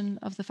confirmation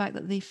of the fact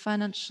that the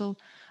Financial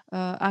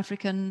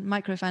African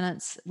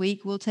Microfinance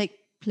Week will take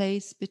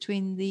place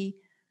in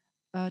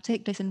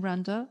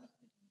Rwanda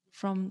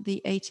from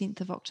the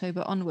 18th of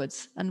October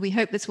onwards. And we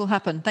hope this will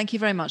happen. Thank you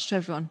very much to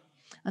everyone.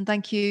 And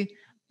thank you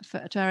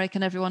to Eric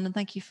and everyone. And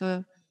thank you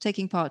for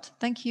taking part.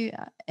 Thank you,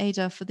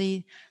 Ada, for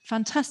the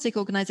fantastic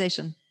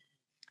organization.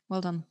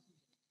 Well done.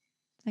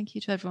 Thank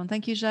you to everyone.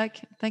 Thank you,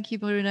 Jacques. Thank you,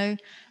 Bruno.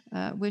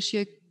 Wish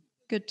you a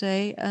good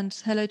day. And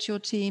hello to your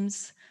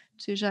teams,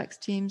 to Jacques'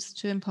 teams,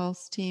 to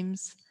Impulse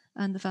teams,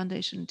 and the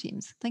foundation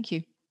teams. Thank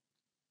you.